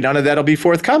 probably none of that will be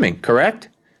forthcoming, correct?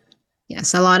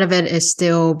 Yes, a lot of it is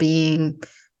still being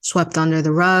swept under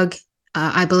the rug.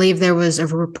 I believe there was a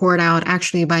report out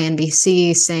actually by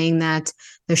NBC saying that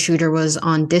the shooter was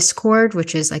on Discord,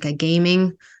 which is like a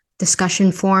gaming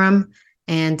discussion forum,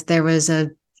 and there was a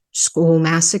school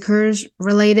massacres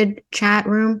related chat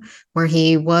room where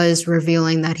he was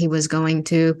revealing that he was going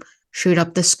to shoot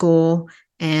up the school.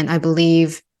 And I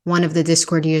believe one of the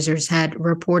Discord users had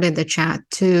reported the chat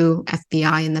to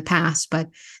FBI in the past, but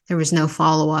there was no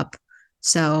follow-up.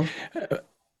 So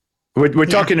we're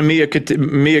talking to Mia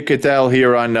Cathell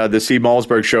here on the Steve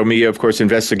Malzberg Show. Mia, of course,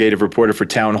 investigative reporter for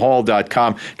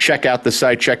townhall.com. Check out the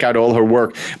site. Check out all her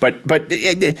work. But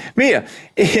Mia,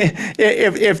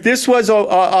 if this was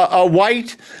a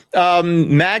white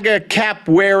MAGA cap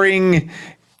wearing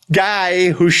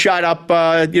guy who shot up,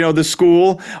 the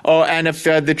school, and if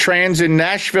the trans in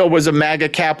Nashville was a MAGA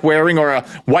cap wearing or a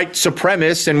white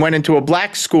supremacist and went into a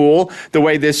black school, the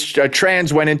way this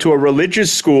trans went into a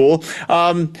religious school,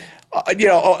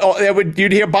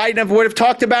 you'd hear Biden would have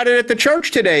talked about it at the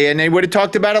church today, and they would have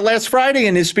talked about it last Friday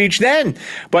in his speech then.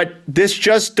 But this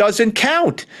just doesn't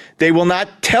count. They will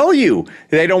not tell you.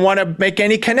 They don't want to make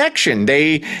any connection.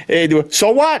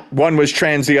 So what? One was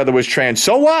trans, the other was trans.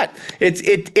 So what?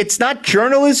 It's not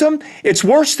journalism. It's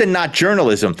worse than not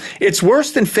journalism. It's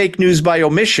worse than fake news by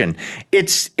omission.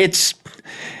 It's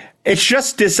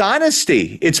just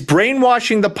dishonesty. It's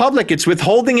brainwashing the public. It's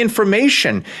withholding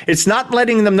information. It's not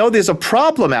letting them know there's a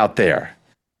problem out there.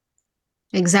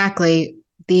 Exactly.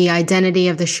 The identity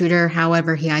of the shooter,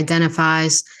 however he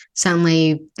identifies,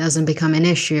 suddenly doesn't become an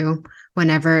issue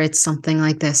whenever it's something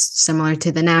like this, similar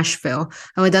to the Nashville.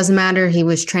 Oh, it doesn't matter he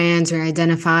was trans or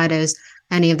identified as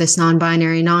any of this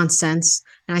non-binary nonsense.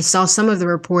 And I saw some of the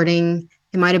reporting,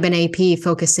 it might have been AP,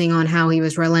 focusing on how he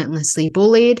was relentlessly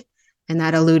bullied. And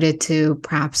that alluded to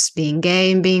perhaps being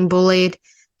gay and being bullied.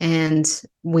 And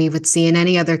we would see in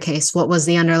any other case, what was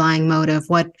the underlying motive?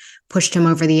 What pushed him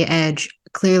over the edge?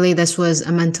 Clearly, this was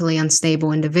a mentally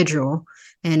unstable individual.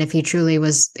 And if he truly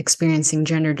was experiencing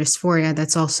gender dysphoria,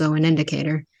 that's also an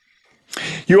indicator.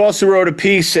 You also wrote a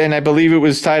piece, and I believe it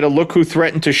was titled, "Look Who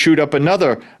Threatened to Shoot Up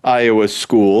Another Iowa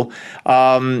School."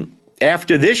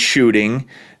 After this shooting,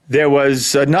 there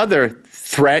was another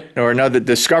threat, or another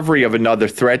discovery of another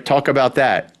threat. Talk about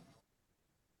that.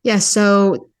 Yeah,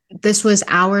 so this was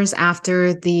hours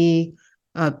after the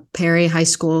Perry High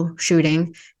School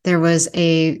shooting. There was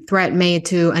a threat made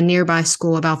to a nearby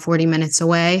school about 40 minutes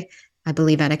away, I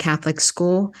believe at a Catholic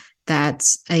school, that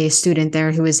a student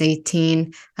there who was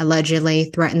 18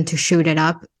 allegedly threatened to shoot it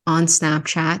up on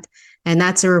Snapchat. And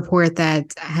that's a report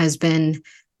that has been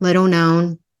little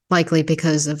known, likely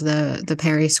because of the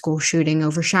Perry school shooting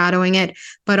overshadowing it.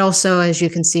 But also, as you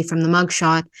can see from the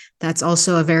mugshot, that's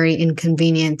also a very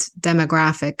inconvenient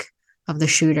demographic of the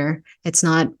shooter. It's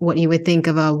not what you would think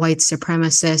of a white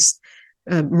supremacist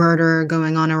murderer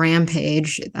going on a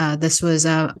rampage. This was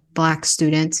a Black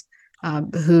student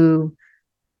who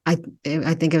I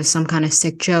think it was some kind of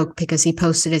sick joke because he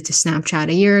posted it to Snapchat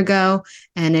a year ago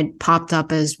and it popped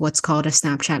up as what's called a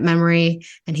Snapchat memory.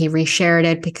 And he reshared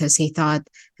it because he thought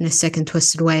in a sick and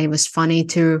twisted way it was funny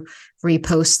to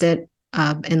repost it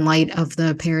in light of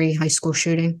the Perry High School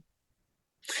shooting.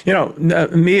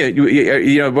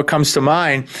 Mia, what comes to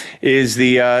mind is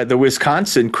the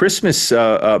Wisconsin Christmas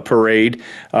parade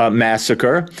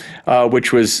massacre,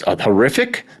 which was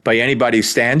horrific by anybody's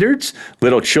standards.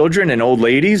 Little children and old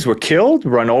ladies were killed,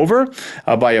 run over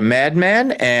by a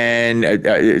madman, and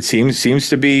it seems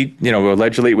to be,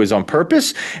 allegedly it was on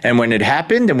purpose. And when it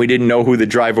happened, and we didn't know who the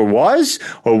driver was,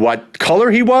 or what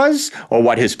color he was, or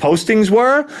what his postings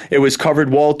were, it was covered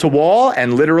wall to wall.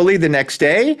 And literally the next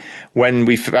day, when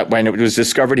it was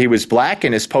discovered he was Black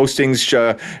and his postings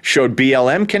showed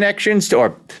BLM connections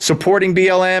or supporting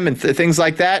BLM and things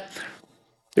like that,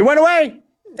 it went away.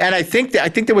 And I think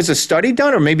there was a study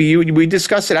done, or maybe we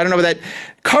discussed it. I don't know, that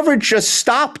coverage just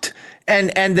stopped.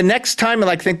 And the next time,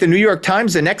 I think the New York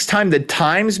Times, the next time the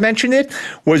Times mentioned it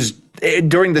was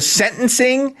during the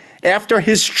sentencing after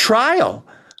his trial.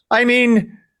 I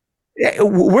mean,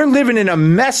 we're living in a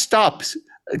messed up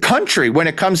country when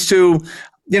it comes to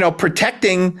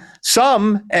protecting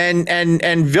some and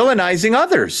villainizing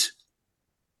others.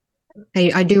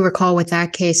 I do recall with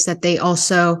that case that they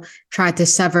also tried to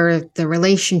sever the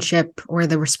relationship or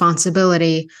the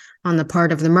responsibility on the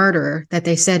part of the murderer, that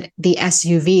they said the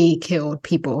SUV killed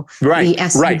people. Right. The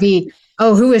SUV. Right.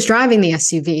 Oh, who was driving the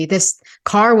SUV? This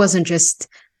car wasn't just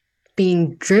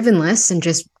being drivenless and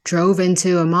just drove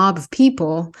into a mob of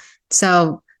people.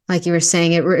 So, like you were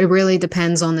saying, it really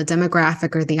depends on the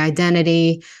demographic or the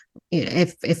identity.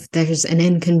 If there's an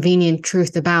inconvenient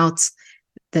truth about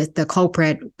the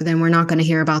culprit, then we're not going to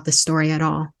hear about the story at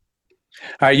all.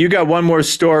 All right, you got one more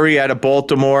story out of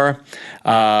Baltimore.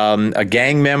 A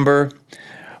gang member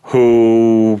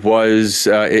who has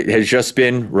just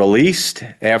been released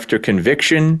after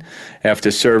conviction,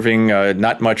 after serving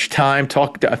not much time.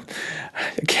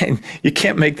 You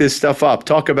can't make this stuff up.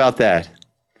 Talk about that.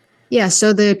 Yeah,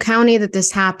 so the county that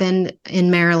this happened in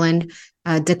Maryland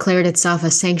declared itself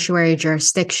a sanctuary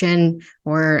jurisdiction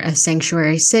or a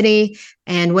sanctuary city.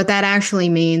 And what that actually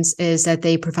means is that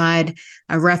they provide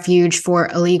a refuge for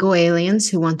illegal aliens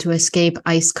who want to escape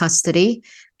ICE custody,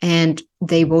 and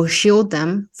they will shield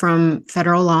them from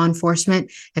federal law enforcement.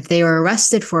 If they are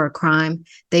arrested for a crime,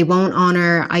 they won't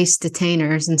honor ICE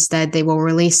detainers. Instead, they will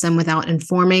release them without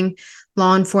informing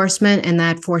law enforcement, and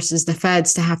that forces the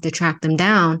feds to have to track them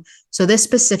down. So this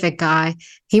specific guy,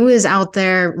 he was out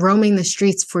there roaming the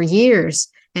streets for years,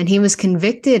 and he was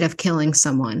convicted of killing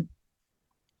someone.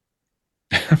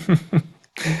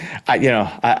 I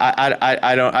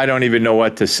don't even know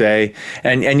what to say.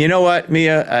 And you know what,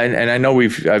 Mia, and I know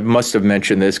I must have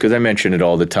mentioned this because I mention it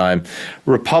all the time.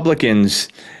 Republicans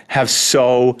have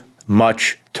so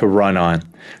much to run on.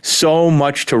 So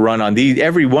much to run on.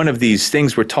 Every one of these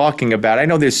things we're talking about, I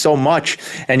know there's so much,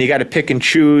 and you got to pick and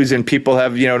choose, and people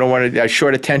have, don't want to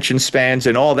short attention spans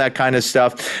and all that kind of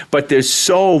stuff. But there's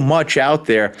so much out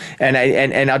there,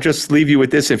 and I'll just leave you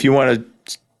with this. If you want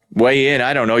to weigh in,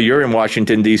 I don't know. You're in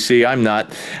Washington D.C. I'm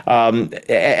not, and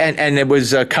it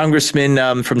was a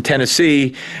congressman from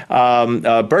Tennessee,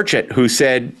 Burchett, who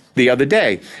said the other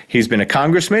day, he's been a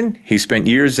congressman. He spent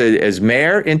years as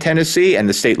mayor in Tennessee and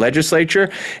the state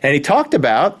legislature. And he talked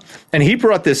about, and he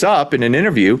brought this up in an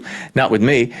interview, not with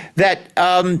me, that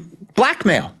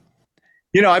blackmail.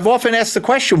 I've often asked the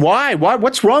question, why?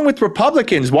 What's wrong with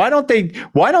Republicans? Why don't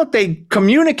they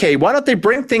communicate? Why don't they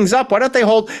bring things up? Why don't they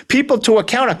hold people to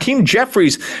account? Hakeem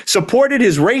Jeffries supported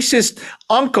his racist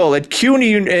uncle at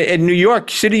CUNY in New York,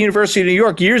 City University of New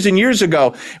York, years and years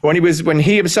ago, when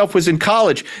he himself was in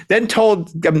college. Then told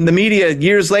the media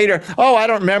years later, "Oh, I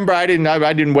don't remember. I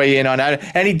didn't weigh in on that."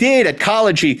 And he did at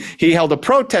college. He held a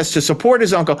protest to support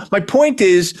his uncle. My point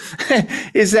is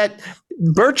that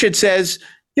Burchett says,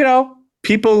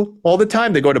 people all the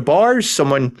time, they go to bars,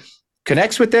 someone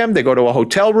connects with them, they go to a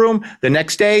hotel room. The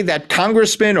next day, that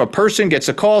congressman or person gets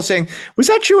a call saying, "Was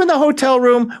that you in the hotel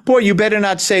room? Boy, you better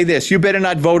not say this. You better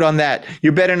not vote on that.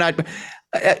 You better not."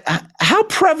 How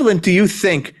prevalent do you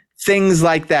think things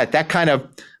like that kind of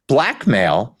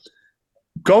blackmail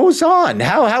goes on?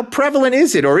 How prevalent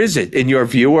is it, or is it in your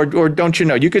view, or don't you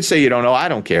know? You could say you don't know. I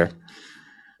don't care.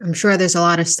 I'm sure there's a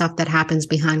lot of stuff that happens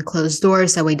behind closed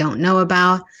doors that we don't know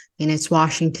about. It's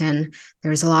Washington.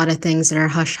 There's a lot of things that are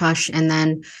hush hush, and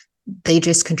then they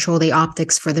just control the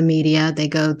optics for the media. They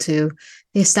go to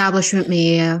the establishment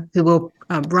media, who will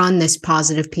run this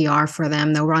positive PR for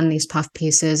them. They'll run these puff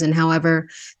pieces, and however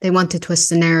they want to twist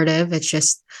the narrative, it's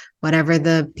just whatever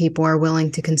the people are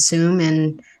willing to consume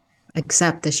and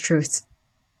accept as truth.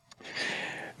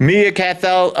 Mia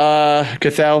Cathell,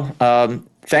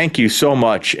 thank you so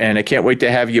much, and I can't wait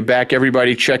to have you back.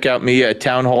 Everybody check out Mia at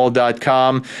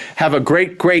townhall.com. Have a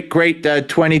great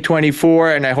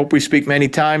 2024, and I hope we speak many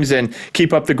times, and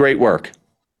keep up the great work.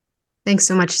 Thanks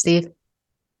so much, Steve.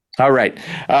 All right.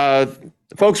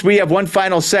 Folks, we have one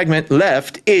final segment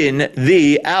left in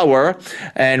the hour,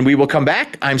 and we will come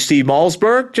back. I'm Steve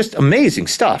Malzberg. Just amazing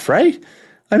stuff, right?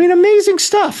 I mean, amazing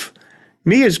stuff.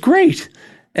 Mia's great.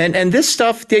 And this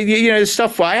stuff, this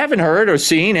stuff I haven't heard or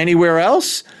seen anywhere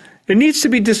else. It needs to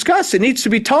be discussed. It needs to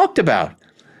be talked about.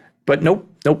 But nope.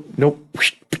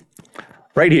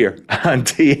 Right here on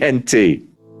TNT.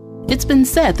 It's been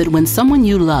said that when someone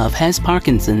you love has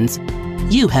Parkinson's,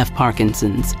 you have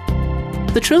Parkinson's.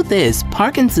 The truth is,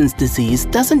 Parkinson's disease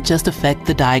doesn't just affect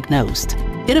the diagnosed.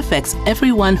 It affects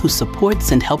everyone who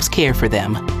supports and helps care for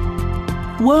them.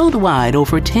 Worldwide,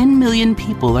 over 10 million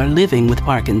people are living with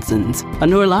Parkinson's, a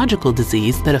neurological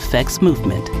disease that affects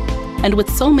movement. And with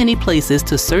so many places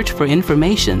to search for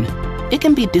information, it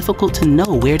can be difficult to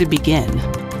know where to begin.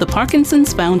 The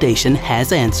Parkinson's Foundation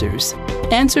has answers.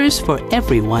 Answers for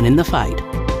everyone in the fight.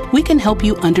 We can help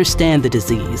you understand the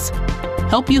disease,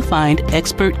 help you find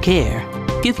expert care,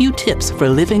 give you tips for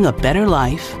living a better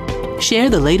life, share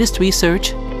the latest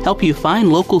research, help you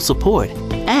find local support,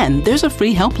 and there's a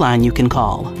free helpline you can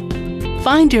call.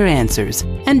 Find your answers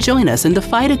and join us in the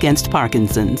fight against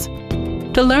Parkinson's.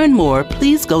 To learn more,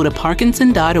 please go to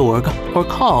parkinson.org or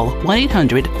call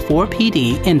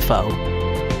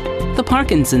 1-800-4PD-INFO. The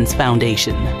Parkinson's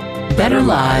Foundation. Better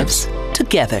lives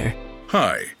together.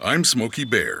 Hi, I'm Smokey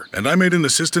Bear, and I made an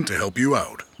assistant to help you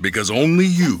out, because only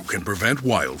you can prevent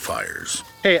wildfires.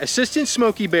 Hey, Assistant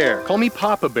Smokey Bear, call me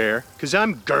Papa Bear, because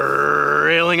I'm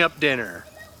grilling up dinner.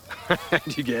 Do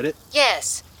you get it?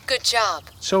 Yes, good job.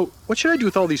 So, what should I do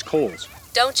with all these coals?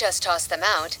 Don't just toss them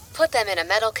out. Put them in a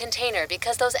metal container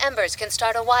because those embers can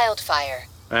start a wildfire.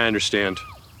 I understand.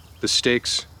 The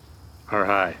stakes are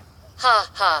high. Ha,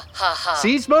 ha, ha, ha.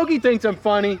 See, Smokey thinks I'm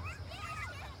funny.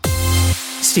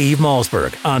 Steve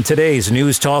Malzberg on today's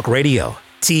News Talk Radio,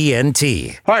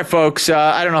 TNT. All right, folks,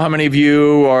 I don't know how many of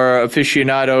you are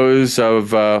aficionados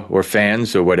of, or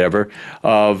fans or whatever,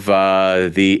 of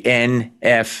the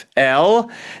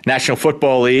NFL, National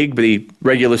Football League. The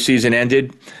regular season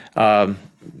ended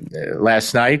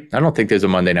last night. I don't think there's a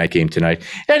Monday night game tonight.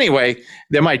 Anyway,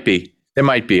 there might be.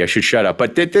 I should shut up.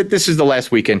 But this is the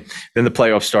last weekend. Then the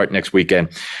playoffs start next weekend.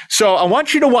 So I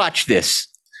want you to watch this.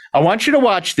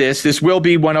 This will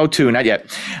be 102, not yet.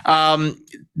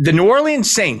 The New Orleans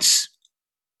Saints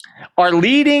are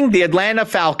leading the Atlanta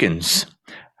Falcons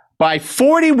by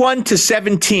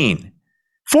 41-17.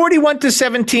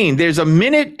 41-17. There's a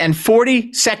minute and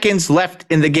 40 seconds left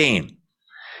in the game.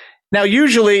 Now,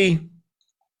 usually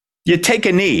you take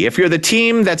a knee. If you're the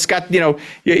team that's got,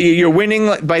 you're winning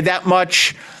by that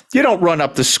much, you don't run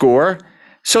up the score.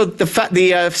 So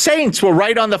the Saints were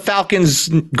right on the Falcons'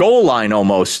 goal line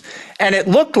almost. And it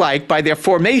looked like by their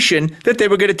formation that they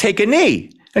were going to take a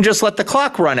knee and just let the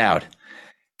clock run out.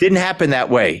 Didn't happen that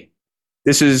way.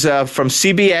 This is from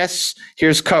CBS.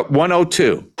 Here's cut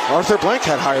 102. Arthur Blank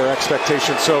had higher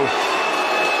expectations. So,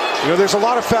 there's a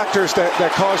lot of factors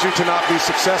that cause you to not be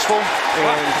successful.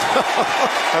 And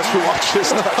as we watch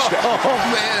this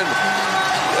touchdown.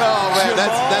 Oh, man,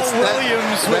 that's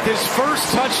Williams with his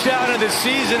first touchdown of the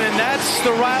season, and that's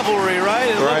the rivalry, right?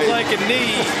 It looked like a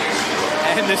knee,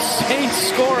 and the Saints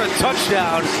score a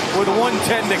touchdown with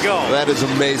 1:10 to go. That is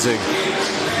amazing.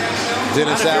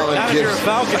 Dennis Allen you're a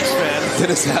Falcons fan.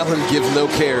 Dennis Allen gives no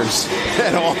cares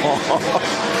at all.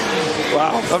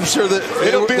 Wow, I'm sure that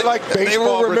it'll be like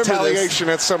baseball retaliation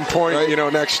at some point. Right?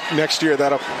 Next year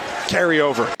that'll carry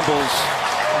over.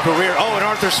 Career. Oh, and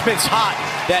Arthur Smith's hot.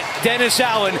 That Dennis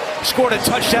Allen scored a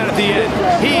touchdown at the end.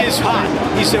 He is hot.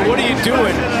 He said, "What are you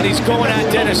doing?" And he's going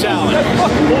at Dennis Allen. I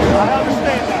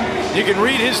understand that. You can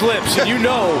read his lips, and and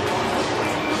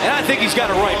I think he's got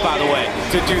it right, by the way,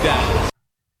 to do that.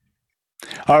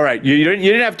 All right. You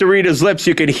didn't have to read his lips.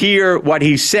 You could hear what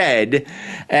he said.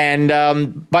 And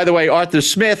by the way, Arthur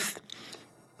Smith,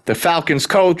 the Falcons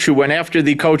coach who went after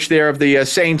the coach there of the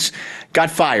Saints, got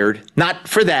fired. Not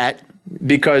for that,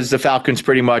 because the Falcons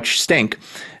pretty much stink.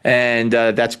 And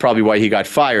that's probably why he got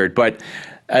fired. But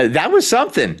that was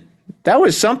something.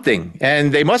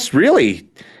 And they must really,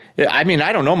 I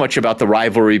don't know much about the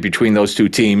rivalry between those two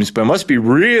teams, but it must be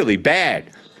really bad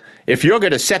if you're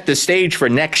going to set the stage for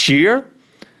next year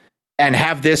and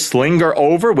have this linger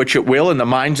over, which it will in the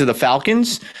minds of the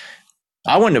Falcons.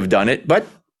 I wouldn't have done it, but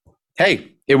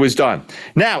hey, it was done.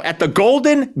 Now, at the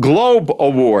Golden Globe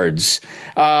Awards,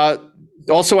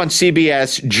 also on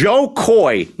CBS, Joe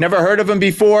Coy, never heard of him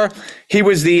before. He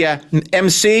was the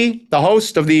MC, the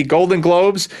host of the Golden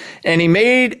Globes, and he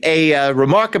made a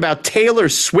remark about Taylor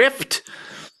Swift,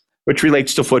 which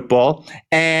relates to football,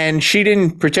 and she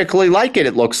didn't particularly like it,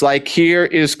 it looks like. Here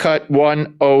is cut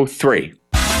 103.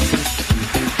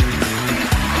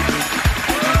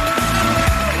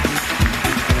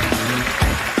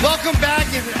 Welcome back.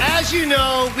 As you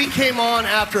know, we came on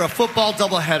after a football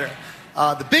doubleheader.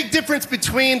 The big difference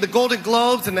between the Golden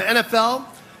Globes and the NFL,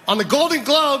 on the Golden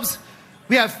Globes,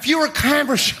 we have fewer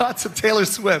camera shots of Taylor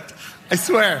Swift. I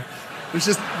swear. There's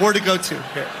just more to go to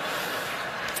here.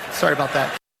 Sorry about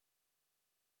that.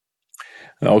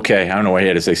 Okay, I don't know what I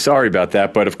had to say sorry about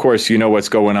that, but of course you know what's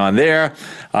going on there.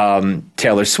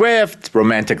 Taylor Swift,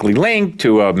 romantically linked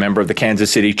to a member of the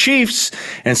Kansas City Chiefs,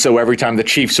 and so every time the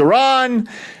Chiefs are on,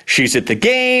 she's at the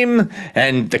game,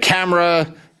 and the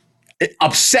camera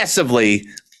obsessively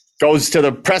goes to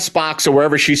the press box or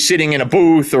wherever she's sitting in a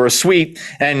booth or a suite,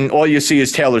 and all you see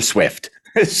is Taylor Swift.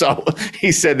 So he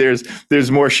said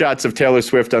there's more shots of Taylor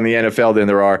Swift on the NFL than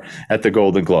there are at the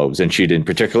Golden Globes, and she didn't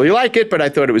particularly like it, but I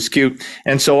thought it was cute,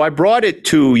 and so I brought it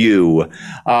to you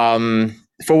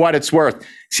for what it's worth.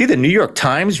 See, the New York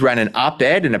Times ran an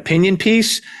op-ed, an opinion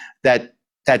piece that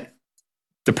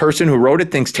the person who wrote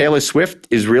it thinks Taylor Swift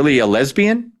is really a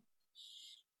lesbian.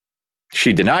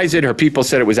 She denies it. Her people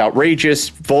said it was outrageous,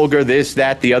 vulgar, this,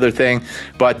 that, the other thing.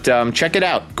 But check it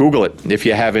out. Google it if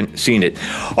you haven't seen it.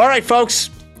 All right, folks.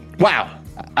 Wow.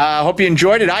 I hope you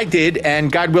enjoyed it. I did.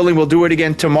 And God willing, we'll do it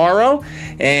again tomorrow.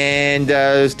 And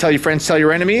tell your friends, tell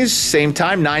your enemies. Same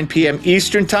time, 9 p.m.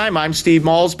 Eastern time. I'm Steve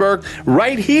Malzberg,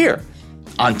 right here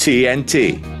on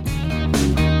TNT.